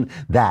mention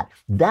that.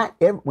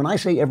 When I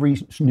say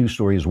every news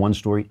story is one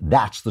story,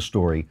 that's the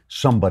story.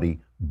 Somebody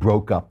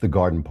broke up the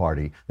garden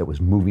party that was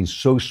moving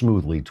so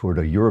smoothly toward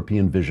a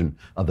European vision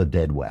of the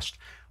dead West.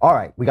 All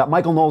right, we got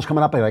Michael Knowles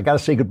coming up, and I got to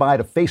say goodbye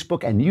to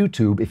Facebook and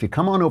YouTube. If you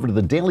come on over to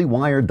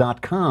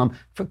thedailywire.com,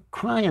 for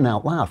crying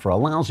out loud, for a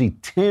lousy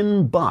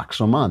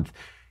 $10 a month,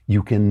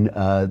 you can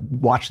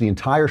watch the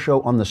entire show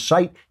on the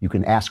site. You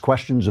can ask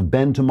questions of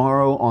Ben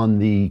tomorrow on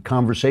the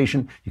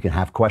conversation. You can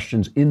have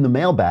questions in the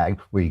mailbag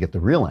where you get the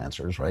real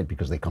answers, right?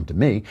 Because they come to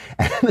me,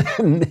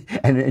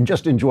 and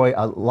just enjoy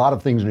a lot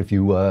of things. And if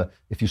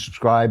you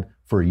subscribe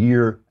for a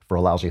year for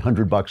a lousy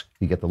 $100,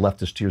 you get the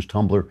Leftist Tears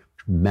tumbler,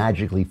 which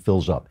magically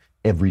fills up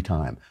every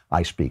time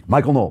I speak.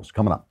 Michael Knowles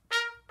coming up.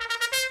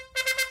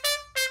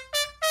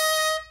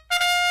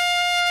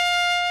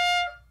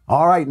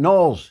 All right,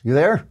 Knowles, you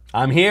there?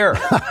 I'm here.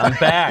 I'm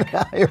back.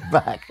 You're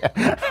back.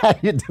 How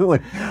you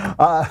doing?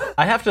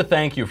 I have to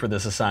thank you for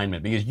this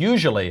assignment, because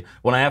usually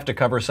when I have to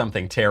cover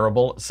something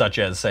terrible, such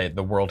as, say,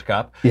 the World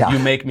Cup, you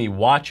make me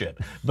watch it.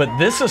 But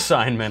this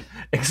assignment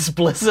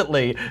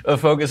explicitly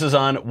focuses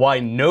on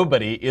why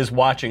nobody is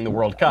watching the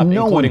World Cup,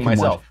 including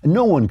myself.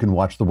 No one can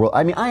watch the World.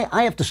 I mean,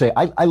 I have to say,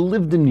 I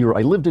lived in Europe.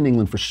 I lived in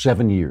England for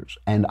 7 years,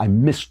 and I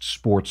missed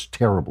sports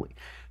terribly.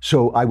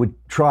 So I would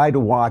try to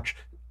watch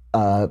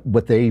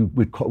what they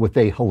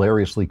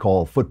hilariously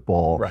call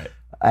football. Right.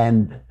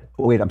 And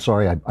wait, I'm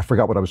sorry, I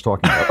forgot what I was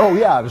talking about. Oh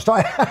yeah, I was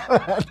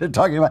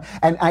talking about.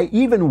 And I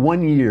even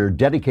one year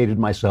dedicated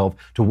myself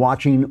to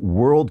watching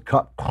World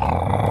Cup.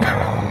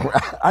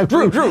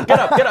 Drew, get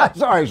up.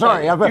 Sorry. You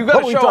got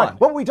to show on.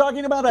 What were we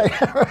talking about?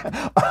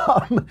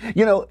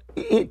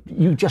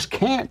 You just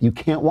can't. You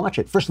can't watch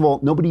it. First of all,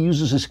 nobody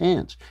uses his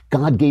hands.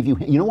 God gave you.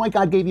 You know why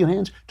God gave you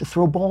hands? To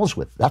throw balls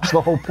with. That's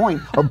the whole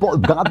point.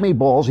 God made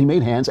balls. He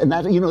made hands, and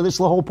that's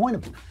the whole point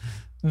of it.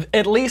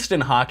 At least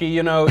in hockey,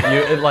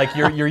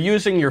 you're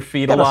using your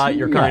feet a lot.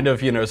 You're kind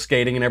of,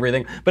 skating and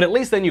everything. But at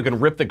least then you can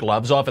rip the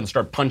gloves off and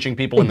start punching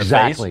people in the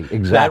face. Exactly.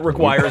 That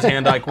requires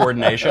hand-eye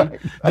coordination.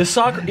 The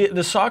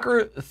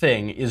soccer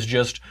thing is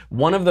just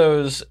one of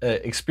those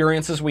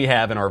experiences we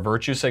have in our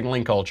virtue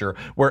signaling culture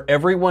where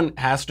everyone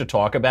has to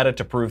talk about it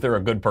to prove they're a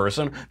good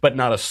person, but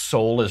not a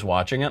soul is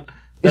watching it.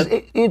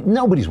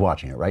 Nobody's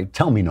watching it, right?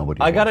 Tell me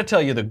nobody's I got to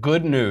tell you the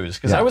good news,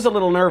 because I was a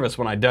little nervous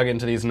when I dug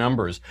into these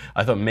numbers.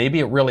 I thought maybe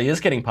it really is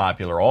getting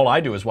popular. All I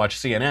do is watch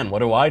CNN. What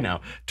do I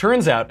know?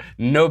 Turns out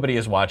nobody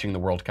is watching the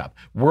World Cup.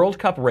 World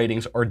Cup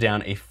ratings are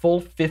down a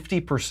full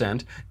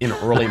 50% in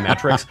early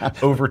metrics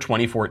over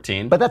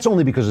 2014. But that's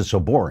only because it's so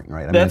boring,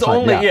 right? I mean, That's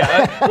only,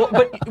 well,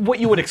 but what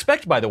you would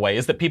expect, by the way,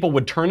 is that people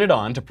would turn it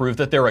on to prove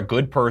that they're a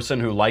good person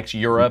who likes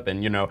Europe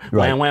and,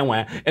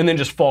 wah, and then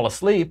just fall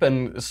asleep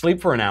and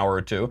sleep for an hour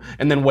or two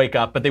and then wake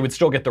up, but they would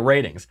still get the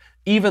ratings.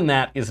 Even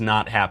that is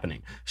not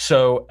happening.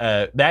 So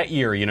that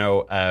year, in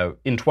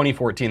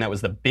 2014, that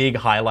was the big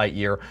highlight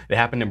year. It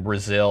happened in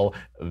Brazil.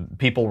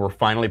 People were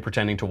finally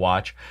pretending to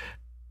watch.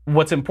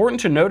 What's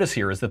important to notice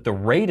here is that the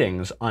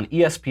ratings on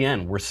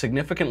ESPN were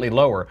significantly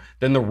lower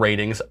than the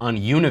ratings on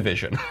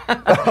Univision.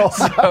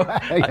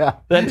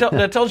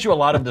 That tells you a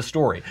lot of the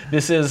story.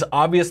 This is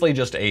obviously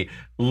just a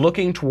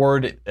looking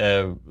toward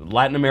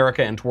Latin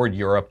America and toward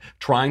Europe,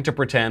 trying to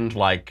pretend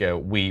like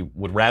we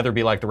would rather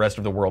be like the rest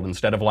of the world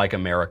instead of like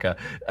America.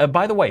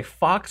 By the way,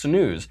 Fox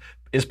News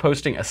is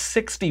posting a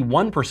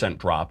 61%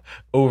 drop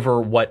over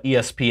what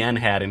ESPN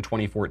had in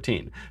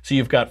 2014. So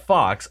you've got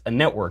Fox, a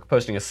network,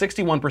 posting a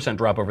 61%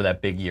 drop over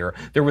that big year.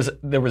 There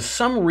was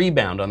some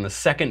rebound on the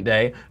second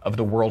day of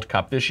the World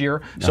Cup this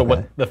year. So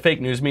what the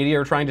fake news media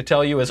are trying to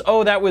tell you is,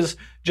 oh, that was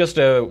just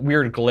a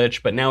weird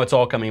glitch, but now it's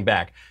all coming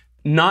back.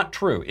 Not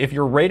true. If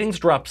your ratings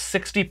drop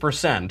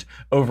 60%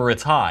 over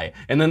its high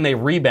and then they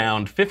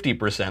rebound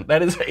 50%,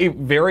 that is a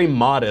very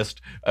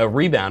modest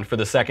rebound for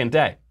the second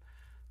day.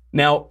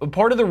 Now,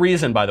 part of the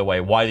reason, by the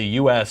way, why the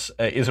U.S.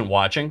 Isn't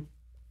watching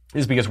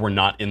is because we're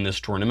not in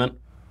this tournament.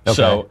 Okay.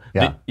 So,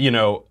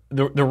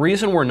 the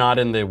reason we're not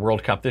in the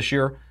World Cup this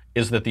year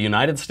is that the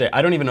United States,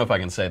 I don't even know if I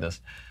can say this,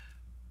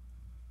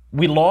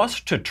 we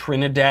lost to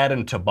Trinidad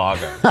and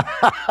Tobago.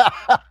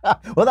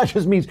 Well, that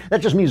just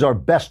means our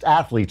best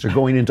athletes are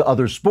going into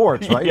other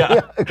sports, right?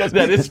 Yeah,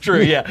 that is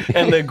true. Yeah,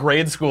 and the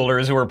grade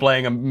schoolers who are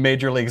playing a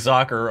Major League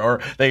Soccer,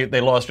 or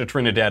they lost to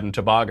Trinidad and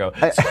Tobago.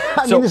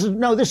 I mean,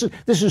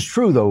 this is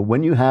true though.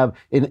 When you have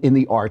in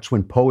the arts,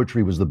 when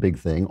poetry was the big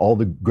thing, all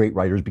the great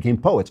writers became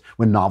poets.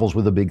 When novels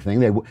were the big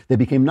thing, they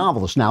became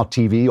novelists. Now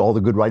TV, all the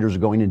good writers are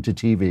going into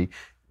TV.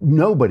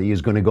 Nobody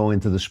is going to go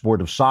into the sport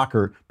of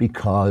soccer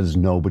because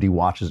nobody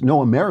watches.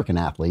 No American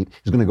athlete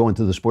is going to go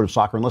into the sport of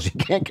soccer unless he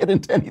can't get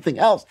into anything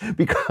else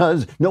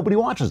because nobody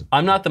watches it.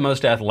 I'm not the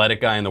most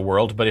athletic guy in the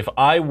world, but if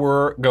I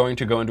were going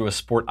to go into a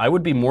sport, I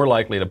would be more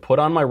likely to put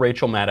on my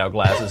Rachel Maddow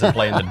glasses and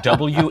play in the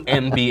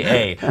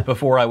WNBA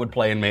before I would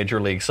play in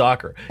Major League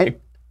Soccer.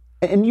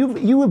 And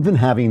you have been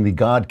having the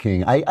God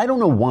King. I don't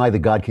know why the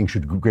God King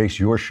should grace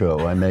your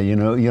show. I mean,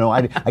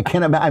 I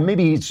can't imagine.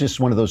 Maybe it's just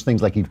one of those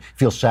things like he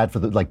feels sad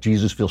like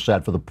Jesus feels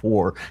sad for the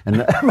poor,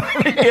 and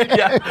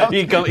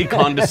he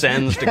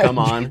condescends to come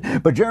on.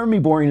 But Jeremy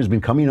Boring has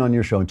been coming on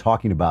your show and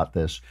talking about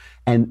this,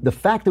 and the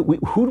fact that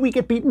who do we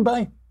get beaten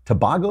by?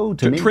 Tobago?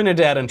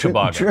 Trinidad and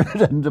Tobago.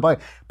 Trinidad and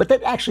Tobago. But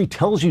that actually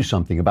tells you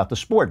something about the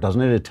sport,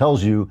 doesn't it? It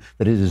tells you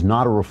that it is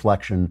not a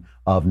reflection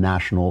of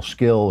national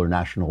skill or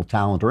national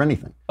talent or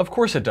anything. Of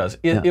course it does.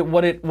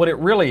 What it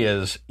really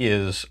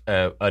is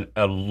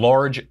a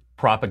large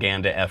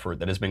propaganda effort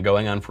that has been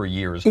going on for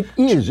years. It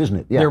is, isn't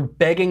it? Yeah. They're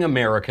begging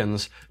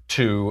Americans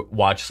to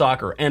watch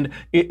soccer. And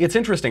it's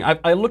interesting.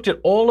 I looked at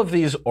all of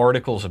these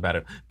articles about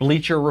it.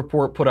 Bleacher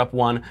Report put up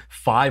one,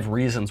 5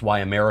 reasons why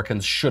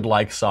Americans should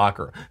like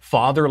soccer.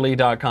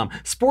 Fatherly.com.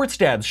 Sports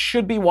dads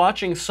should be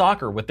watching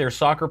soccer with their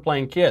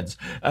soccer-playing kids.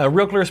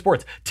 Real Clear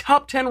Sports.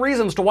 Top 10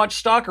 reasons to watch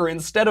soccer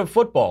instead of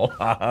football.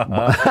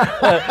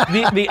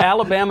 The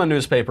Alabama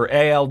newspaper,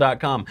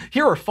 AL.com.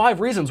 Here are 5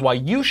 reasons why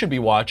you should be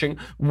watching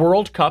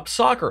World Cup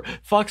soccer.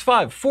 Fox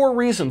 5, 4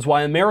 reasons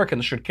why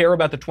Americans should care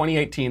about the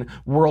 2018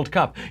 World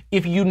Cup.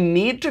 If you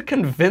need to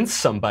convince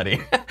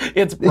somebody,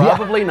 it's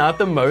probably not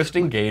the most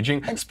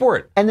engaging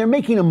sport. And they're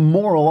making a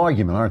moral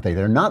argument, aren't they?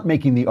 They're not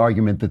making the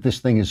argument that this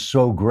thing is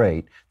so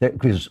great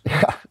because,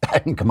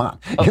 I mean, come on,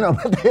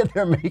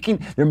 they're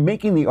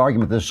making the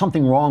argument there's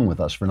something wrong with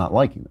us for not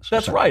liking this.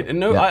 That's right.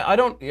 And I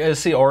don't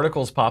see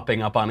articles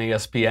popping up on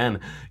ESPN.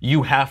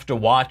 You have to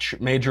watch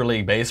Major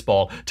League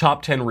Baseball.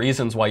 Top 10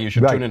 reasons why you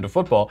should tune into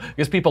football,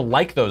 because people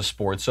like those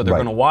sports, so they're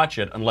going to watch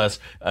it unless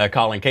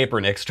Colin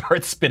Kaepernick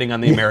starts spitting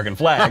on the American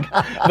flag.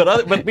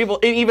 But people,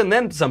 even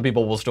then, some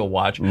people will still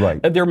watch.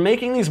 Right. They're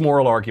making these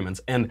moral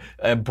arguments. And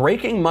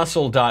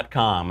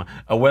BreakingMuscle.com,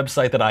 a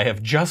website that I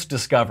have just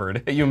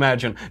discovered, you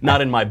imagine,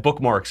 not in my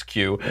bookmarks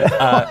queue,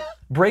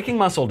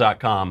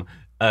 BreakingMuscle.com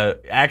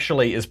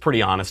actually is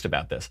pretty honest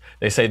about this.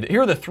 They say that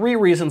here are the 3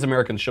 reasons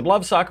Americans should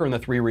love soccer and the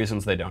 3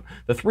 reasons they don't.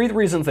 The 3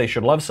 reasons they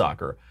should love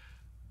soccer,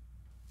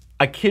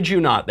 I kid you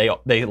not,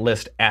 they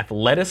list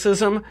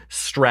athleticism,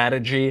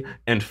 strategy,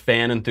 and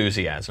fan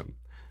enthusiasm.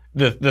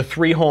 the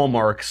three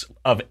hallmarks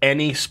of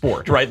any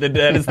sport, right?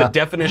 That is the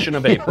definition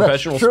of a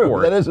professional true.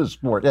 sport. That is a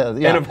sport. Yeah.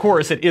 And of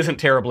course, it isn't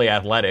terribly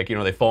athletic.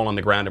 They fall on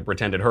the ground and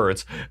pretend it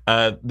hurts.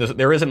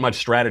 There isn't much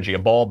strategy. A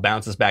ball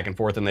bounces back and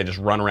forth and they just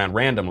run around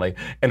randomly.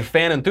 And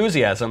fan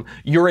enthusiasm,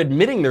 you're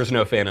admitting there's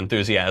no fan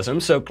enthusiasm,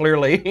 so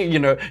clearly,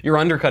 you're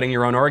undercutting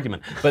your own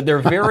argument. But they're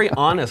very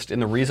honest in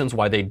the reasons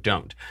why they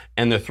don't.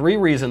 And the three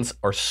reasons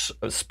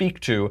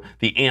speak to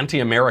the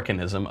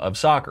anti-Americanism of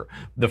soccer.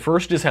 The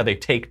first is how they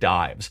take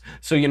dives.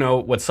 So,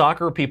 what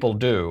soccer people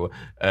do,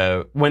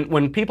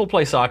 when people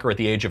play soccer at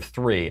the age of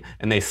 3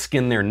 and they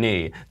skin their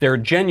knee, they're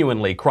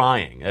genuinely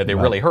crying. They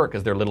really hurt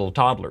because they're little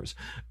toddlers.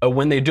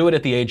 When they do it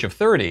at the age of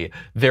 30,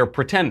 they're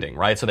pretending,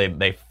 right? So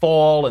they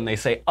fall and they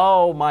say,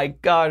 oh my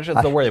gosh,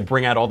 it's the way. They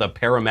bring out all the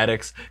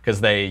paramedics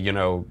because they,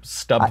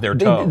 stubbed their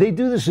toe. They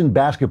do this in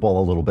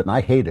basketball a little bit, and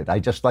I hate it. I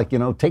just take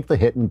the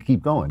hit and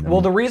keep going.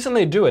 Well, the reason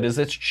they do it is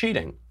it's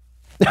cheating.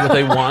 What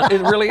they want,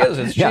 it really is.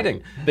 It's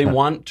cheating. They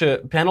want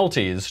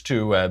penalties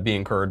to be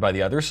incurred by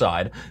the other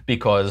side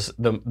because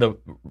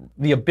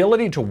the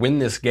ability to win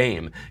this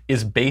game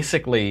is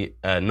basically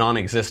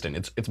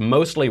non-existent. It's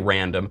mostly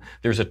random.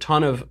 There's a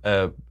ton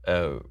of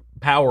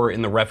power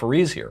in the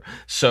referees here.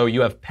 So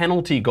you have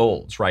penalty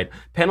goals, right?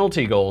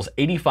 Penalty goals,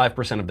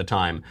 85% of the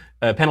time,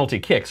 penalty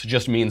kicks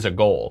just means a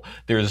goal.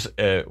 There's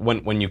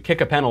when you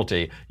kick a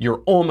penalty,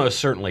 you're almost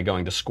certainly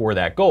going to score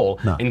that goal.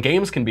 No. And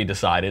games can be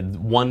decided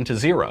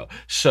 1-0.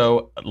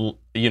 So,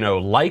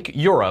 like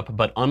Europe,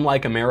 but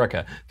unlike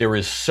America, there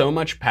is so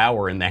much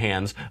power in the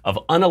hands of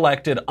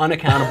unelected,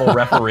 unaccountable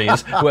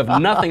referees who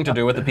have nothing to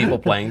do with the people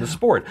playing the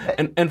sport.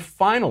 And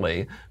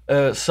finally,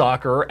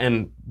 soccer,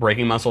 and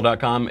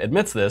BreakingMuscle.com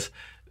admits this,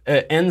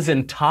 ends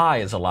in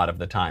ties a lot of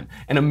the time.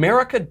 And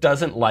America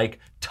doesn't like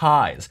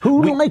ties.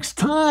 Who likes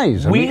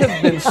ties? We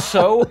have been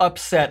so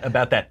upset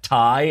about that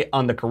tie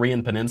on the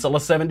Korean Peninsula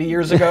 70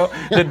 years ago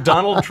that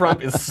Donald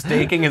Trump is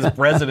staking his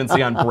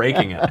presidency on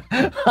breaking it.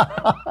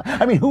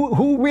 I mean,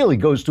 who really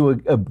goes to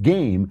a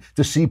game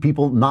to see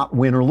people not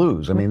win or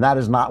lose? I mean, that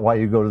is not why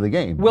you go to the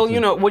game. Well,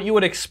 what you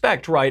would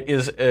expect, right,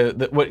 is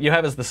what you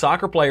have is the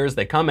soccer players,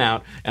 they come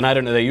out, and I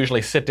don't know, they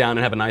usually sit down and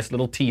have a nice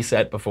little tea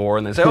set before,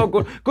 and they say, oh,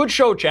 good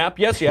show, chap.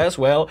 Yes,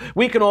 well,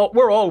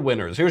 we're all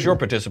winners. Here's your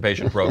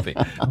participation trophy.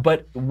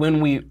 But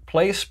when we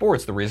play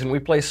sports, the reason we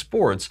play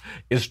sports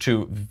is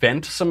to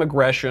vent some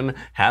aggression,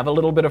 have a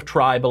little bit of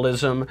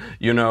tribalism,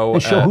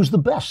 And show who's the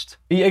best.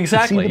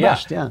 Exactly,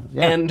 best.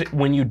 And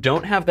when you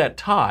don't have that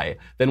tie,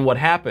 then what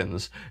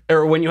happens,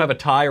 or when you have a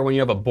tie or when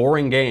you have a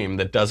boring game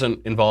that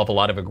doesn't involve a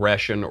lot of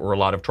aggression or a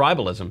lot of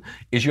tribalism,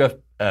 is you have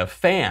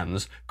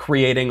fans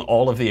creating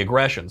all of the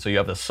aggression. So you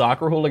have the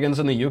soccer hooligans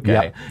in the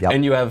UK,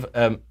 and you have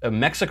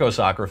Mexico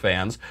soccer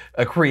fans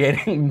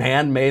creating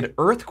man-made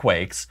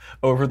earthquakes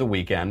over the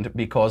weekend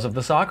because of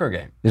the soccer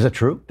game. Is that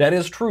true? That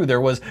is true.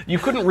 You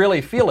couldn't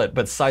really feel it,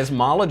 but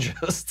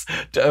seismologists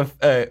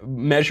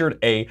measured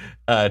a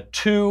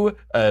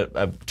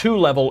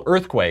two-level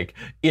earthquake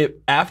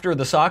after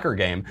the soccer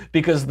game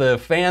because the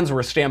fans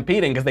were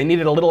stampeding because they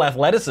needed a little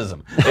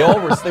athleticism.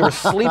 They were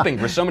sleeping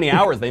for so many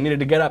hours they needed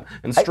to get up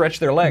and stretch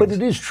their legs. But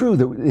it is true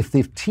that if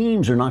the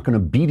teams are not going to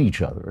beat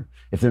each other,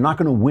 if they're not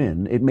going to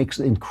win, it makes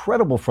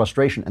incredible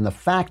frustration. And the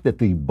fact that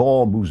the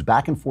ball moves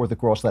back and forth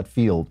across that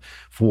field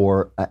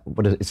for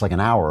it's like an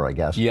hour, I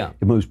guess. Yeah.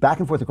 It moves back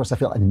and forth across that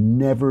field and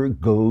never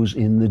goes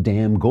in the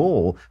damn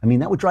goal. I mean,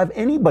 that would drive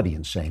anybody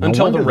insane.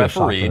 Until the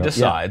referee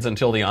decides,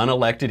 until the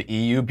unelected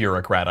EU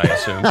bureaucrat, I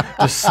assume,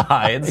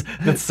 decides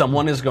that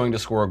someone is going to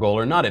score a goal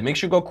or not. It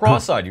makes you go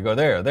cross-eyed. You go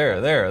there.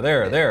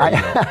 The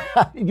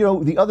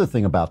other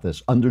thing about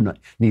this,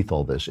 underneath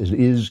all this,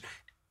 is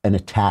an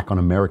attack on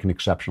American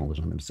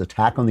exceptionalism. It's an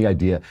attack on the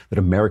idea that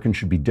America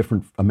should be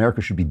different from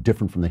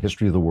the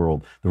history of the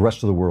world, the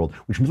rest of the world,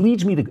 which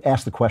leads me to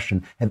ask the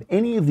question, have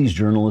any of these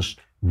journalists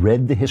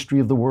read the history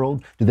of the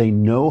world? Do they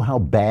know how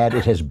bad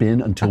it has been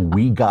until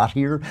we got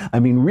here? I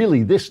mean,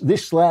 really,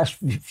 this last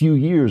few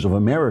years of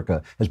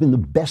America has been the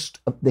best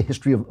of the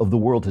history of the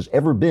world has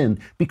ever been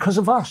because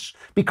of us.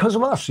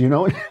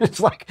 It's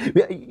like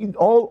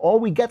all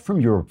we get from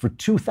Europe for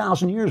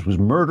 2,000 years was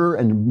murder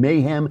and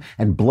mayhem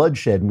and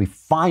bloodshed, and we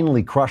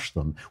finally crushed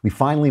them. We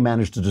finally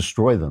managed to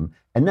destroy them.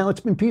 And now it's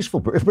been peaceful,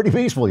 pretty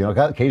peaceful.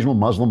 Occasional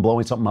Muslim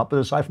blowing something up, but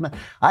aside from that,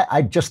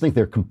 I just think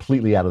they're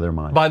completely out of their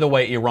mind. By the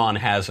way, Iran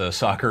has a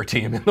soccer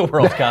team in the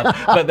World Cup,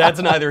 but that's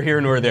neither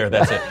here nor there.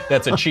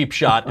 That's a cheap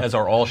shot, as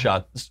are all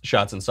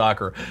shots in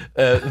soccer.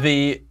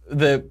 The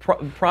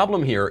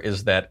problem here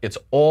is that it's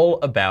all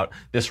about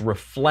this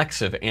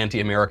reflexive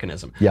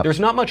anti-Americanism. Yep. There's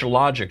not much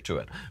logic to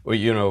it.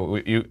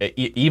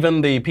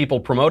 Even the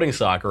people promoting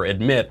soccer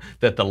admit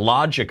that the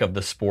logic of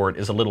the sport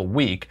is a little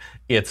weak.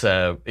 It's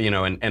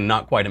and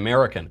not quite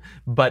American.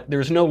 But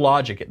there's no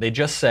logic. They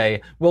just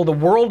say, well, the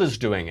world is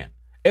doing it.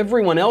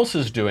 Everyone else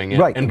is doing it.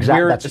 Right, and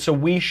exactly. so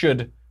we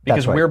should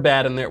Because right. we're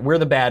bad and we're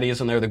the baddies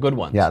and they're the good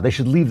ones. Yeah, they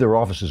should leave their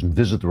offices and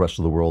visit the rest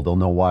of the world. They'll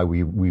know why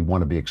we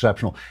want to be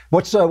exceptional.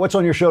 What's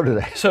on your show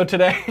today? So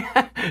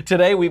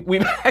today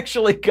we've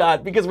actually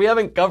got, because we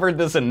haven't covered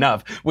this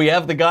enough, we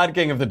have the God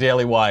King of the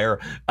Daily Wire.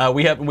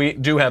 We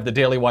do have the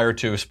Daily Wire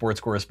 2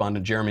 sports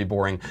correspondent Jeremy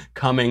Boring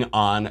coming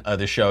on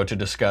the show to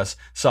discuss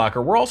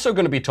soccer. We're also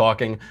going to be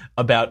talking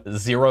about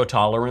zero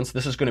tolerance.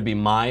 This is going to be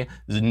my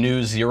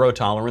new zero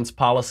tolerance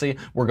policy.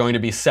 We're going to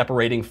be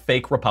separating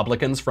fake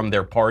Republicans from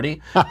their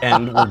party.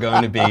 And we're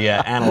going to be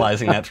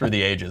analyzing that through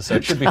the ages. So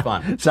it should be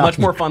fun. Much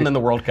more fun than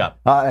the World Cup.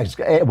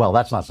 Well,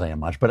 that's not saying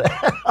much, but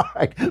all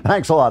right.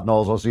 Thanks a lot,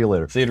 Knowles. I'll see you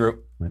later. See you,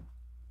 Drew.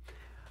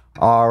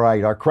 All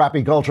right, our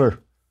crappy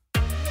culture.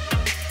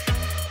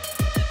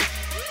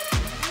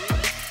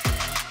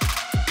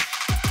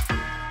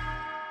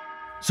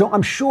 So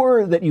I'm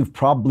sure that you've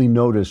probably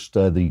noticed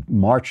the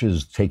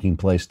marches taking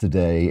place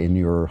today in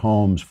your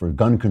homes for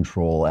gun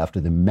control after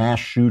the mass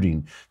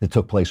shooting that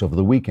took place over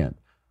the weekend.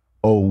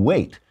 Oh,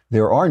 wait.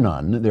 There are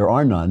none,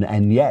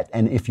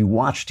 and if you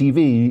watch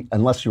TV,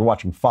 unless you're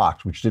watching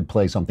Fox, which did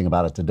play something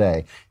about it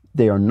today,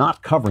 they are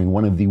not covering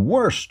one of the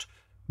worst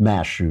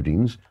mass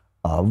shootings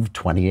of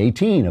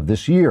 2018, of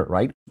this year,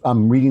 right?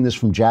 I'm reading this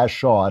from Jazz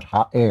Shaw at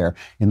Hot Air.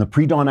 In the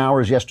pre-dawn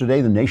hours yesterday,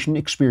 the nation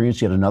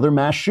experienced yet another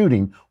mass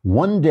shooting,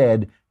 1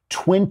 dead,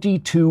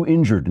 22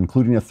 injured,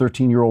 including a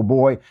 13-year-old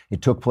boy.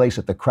 It took place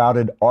at the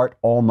crowded Art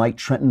All Night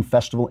Trenton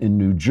Festival in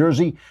New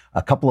Jersey.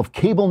 A couple of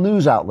cable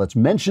news outlets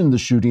mentioned the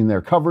shooting in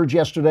their coverage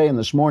yesterday and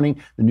this morning.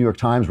 The New York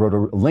Times wrote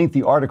a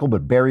lengthy article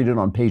but buried it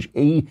on page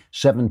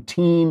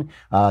A17.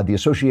 The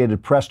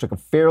Associated Press took a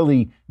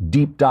fairly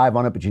deep dive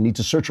on it, but you need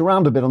to search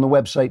around a bit on the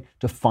website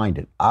to find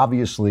it.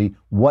 Obviously,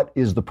 what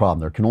is the problem?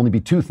 There can only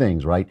be two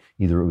things, right?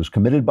 Either it was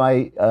committed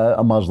by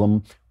a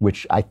Muslim,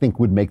 which I think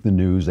would make the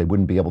news. They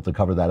wouldn't be able to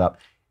cover that up.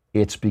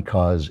 It's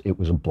because it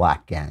was a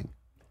black gang.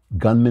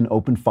 Gunmen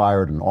opened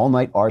fire at an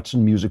all-night arts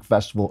and music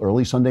festival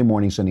early Sunday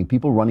morning, sending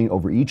people running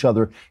over each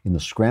other in the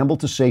scramble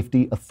to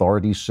safety,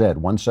 authorities said.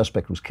 One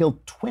suspect was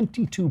killed,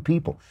 22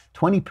 people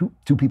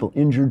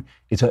injured.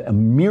 It's a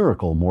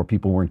miracle more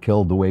people weren't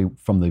killed the way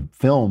from the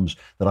films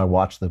that I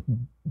watched. The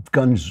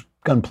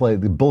gunplay,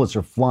 the bullets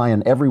are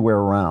flying everywhere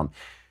around.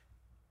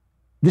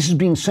 This is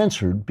being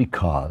censored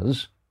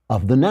because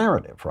of the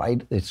narrative,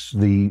 right?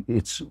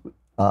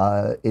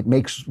 It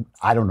makes,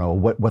 I don't know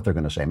what they're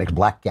going to say. It makes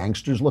black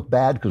gangsters look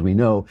bad because we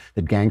know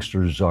that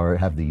gangsters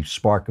have the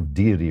spark of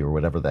deity or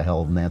whatever the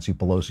hell Nancy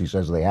Pelosi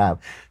says they have.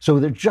 So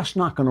they're just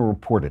not going to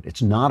report it.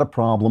 It's not a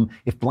problem.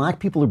 If black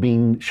people are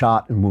being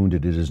shot and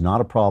wounded, it is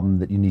not a problem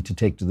that you need to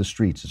take to the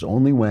streets. It's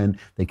only when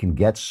they can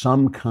get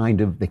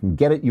they can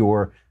get at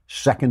your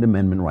Second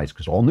Amendment rights,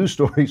 because all news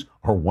stories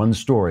are one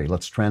story.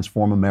 Let's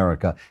transform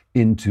America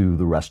into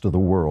the rest of the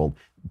world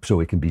so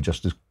it can be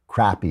just as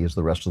crappy as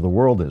the rest of the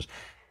world is.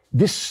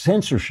 This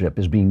censorship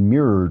is being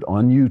mirrored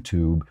on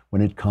YouTube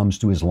when it comes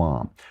to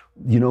Islam.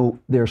 You know,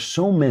 there are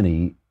so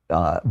many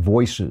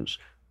voices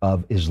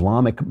of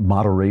Islamic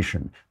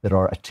moderation that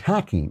are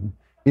attacking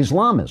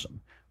Islamism,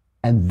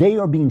 and they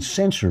are being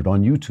censored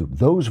on YouTube.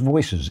 Those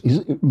voices,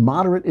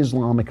 moderate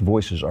Islamic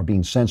voices, are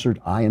being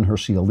censored. Ayan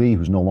Hirsi Ali,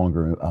 who's no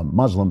longer a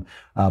Muslim,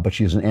 but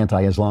she is an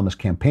anti-Islamist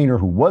campaigner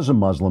who was a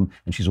Muslim,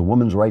 and she's a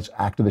women's rights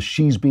activist.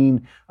 She's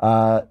being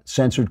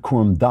censored.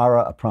 Khurram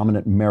Dara, a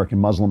prominent American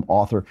Muslim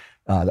author,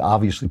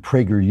 obviously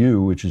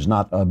PragerU, which is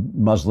not a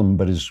Muslim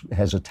but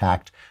has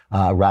attacked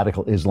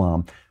radical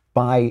Islam.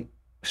 By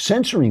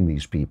censoring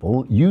these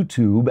people,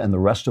 YouTube and the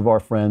rest of our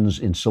friends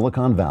in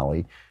Silicon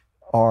Valley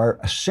are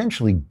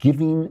essentially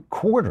giving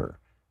quarter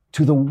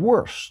to the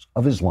worst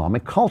of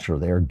Islamic culture.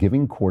 They are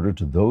giving quarter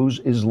to those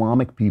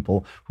Islamic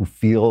people who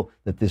feel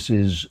that this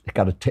is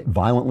got to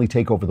violently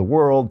take over the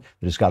world,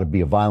 that it's got to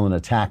be a violent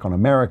attack on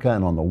America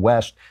and on the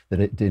West,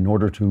 that in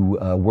order to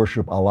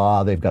worship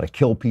Allah, they've got to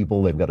kill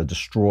people, they've got to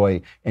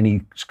destroy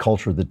any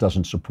culture that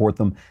doesn't support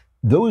them.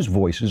 Those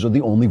voices are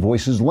the only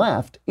voices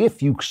left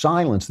if you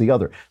silence the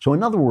other. So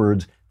in other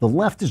words, the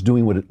left is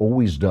doing what it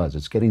always does.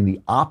 It's getting the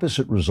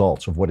opposite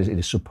results of what it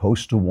is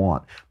supposed to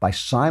want by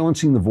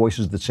silencing the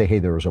voices that say, hey,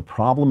 there is a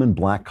problem in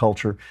black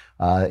culture,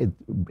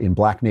 in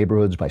black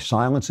neighborhoods, by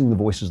silencing the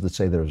voices that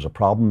say there's a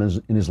problem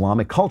in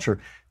Islamic culture.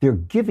 They're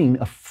giving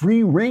a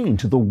free rein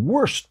to the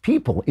worst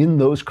people in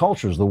those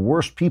cultures, the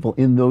worst people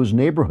in those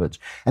neighborhoods.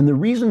 And the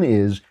reason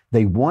is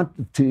they won't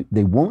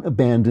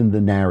abandon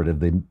the narrative.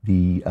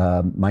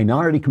 The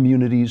minority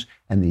communities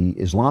and the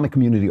Islamic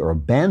community are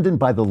abandoned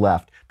by the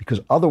left because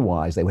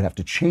otherwise they would have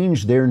to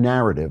change their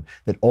narrative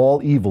that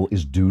all evil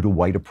is due to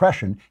white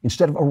oppression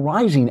instead of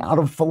arising out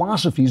of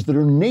philosophies that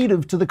are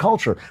native to the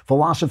culture,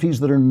 philosophies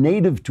that are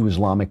native to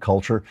Islamic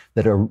culture,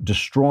 that are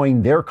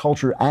destroying their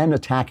culture and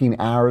attacking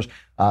ours,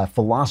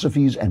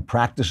 philosophies and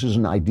practices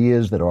and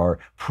ideas that are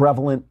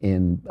prevalent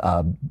in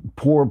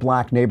poor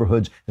black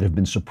neighborhoods that have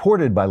been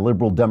supported by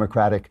liberal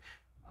democratic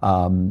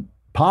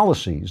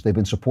policies. They've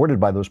been supported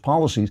by those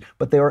policies,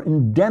 but they are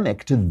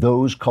endemic to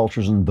those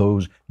cultures and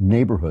those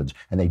neighborhoods.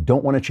 And they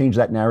don't want to change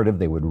that narrative.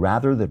 They would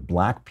rather that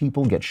black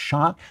people get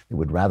shot. They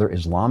would rather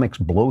Islamics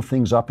blow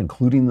things up,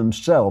 including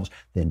themselves,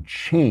 than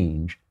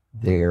change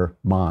their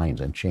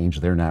minds and change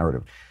their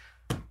narrative.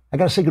 I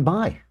got to say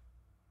goodbye.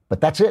 But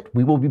that's it.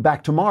 We will be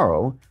back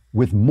tomorrow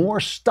with more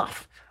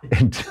stuff.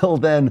 Until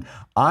then,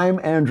 I'm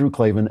Andrew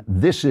Klavan.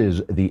 This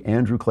is The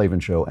Andrew Klavan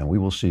Show, and we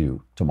will see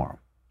you tomorrow.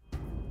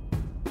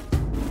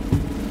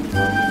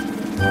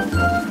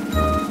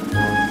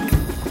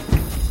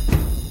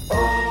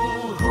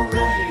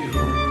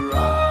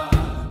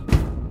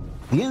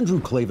 The Andrew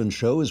Klavan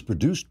Show is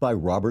produced by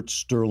Robert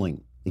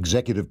Sterling.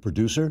 Executive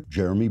producer,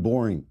 Jeremy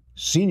Boring.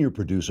 Senior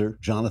producer,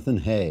 Jonathan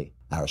Hay.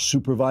 Our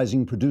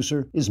supervising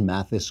producer is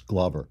Mathis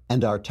Glover.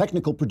 And our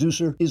technical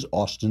producer is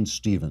Austin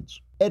Stevens.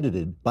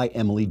 Edited by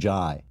Emily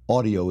Jai.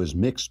 Audio is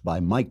mixed by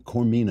Mike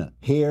Cormina.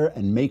 Hair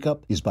and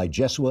makeup is by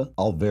Jesua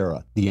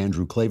Alvera. The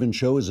Andrew Klavan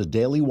Show is a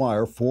Daily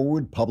Wire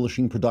Forward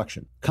Publishing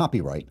production.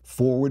 Copyright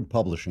Forward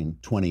Publishing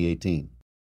 2018.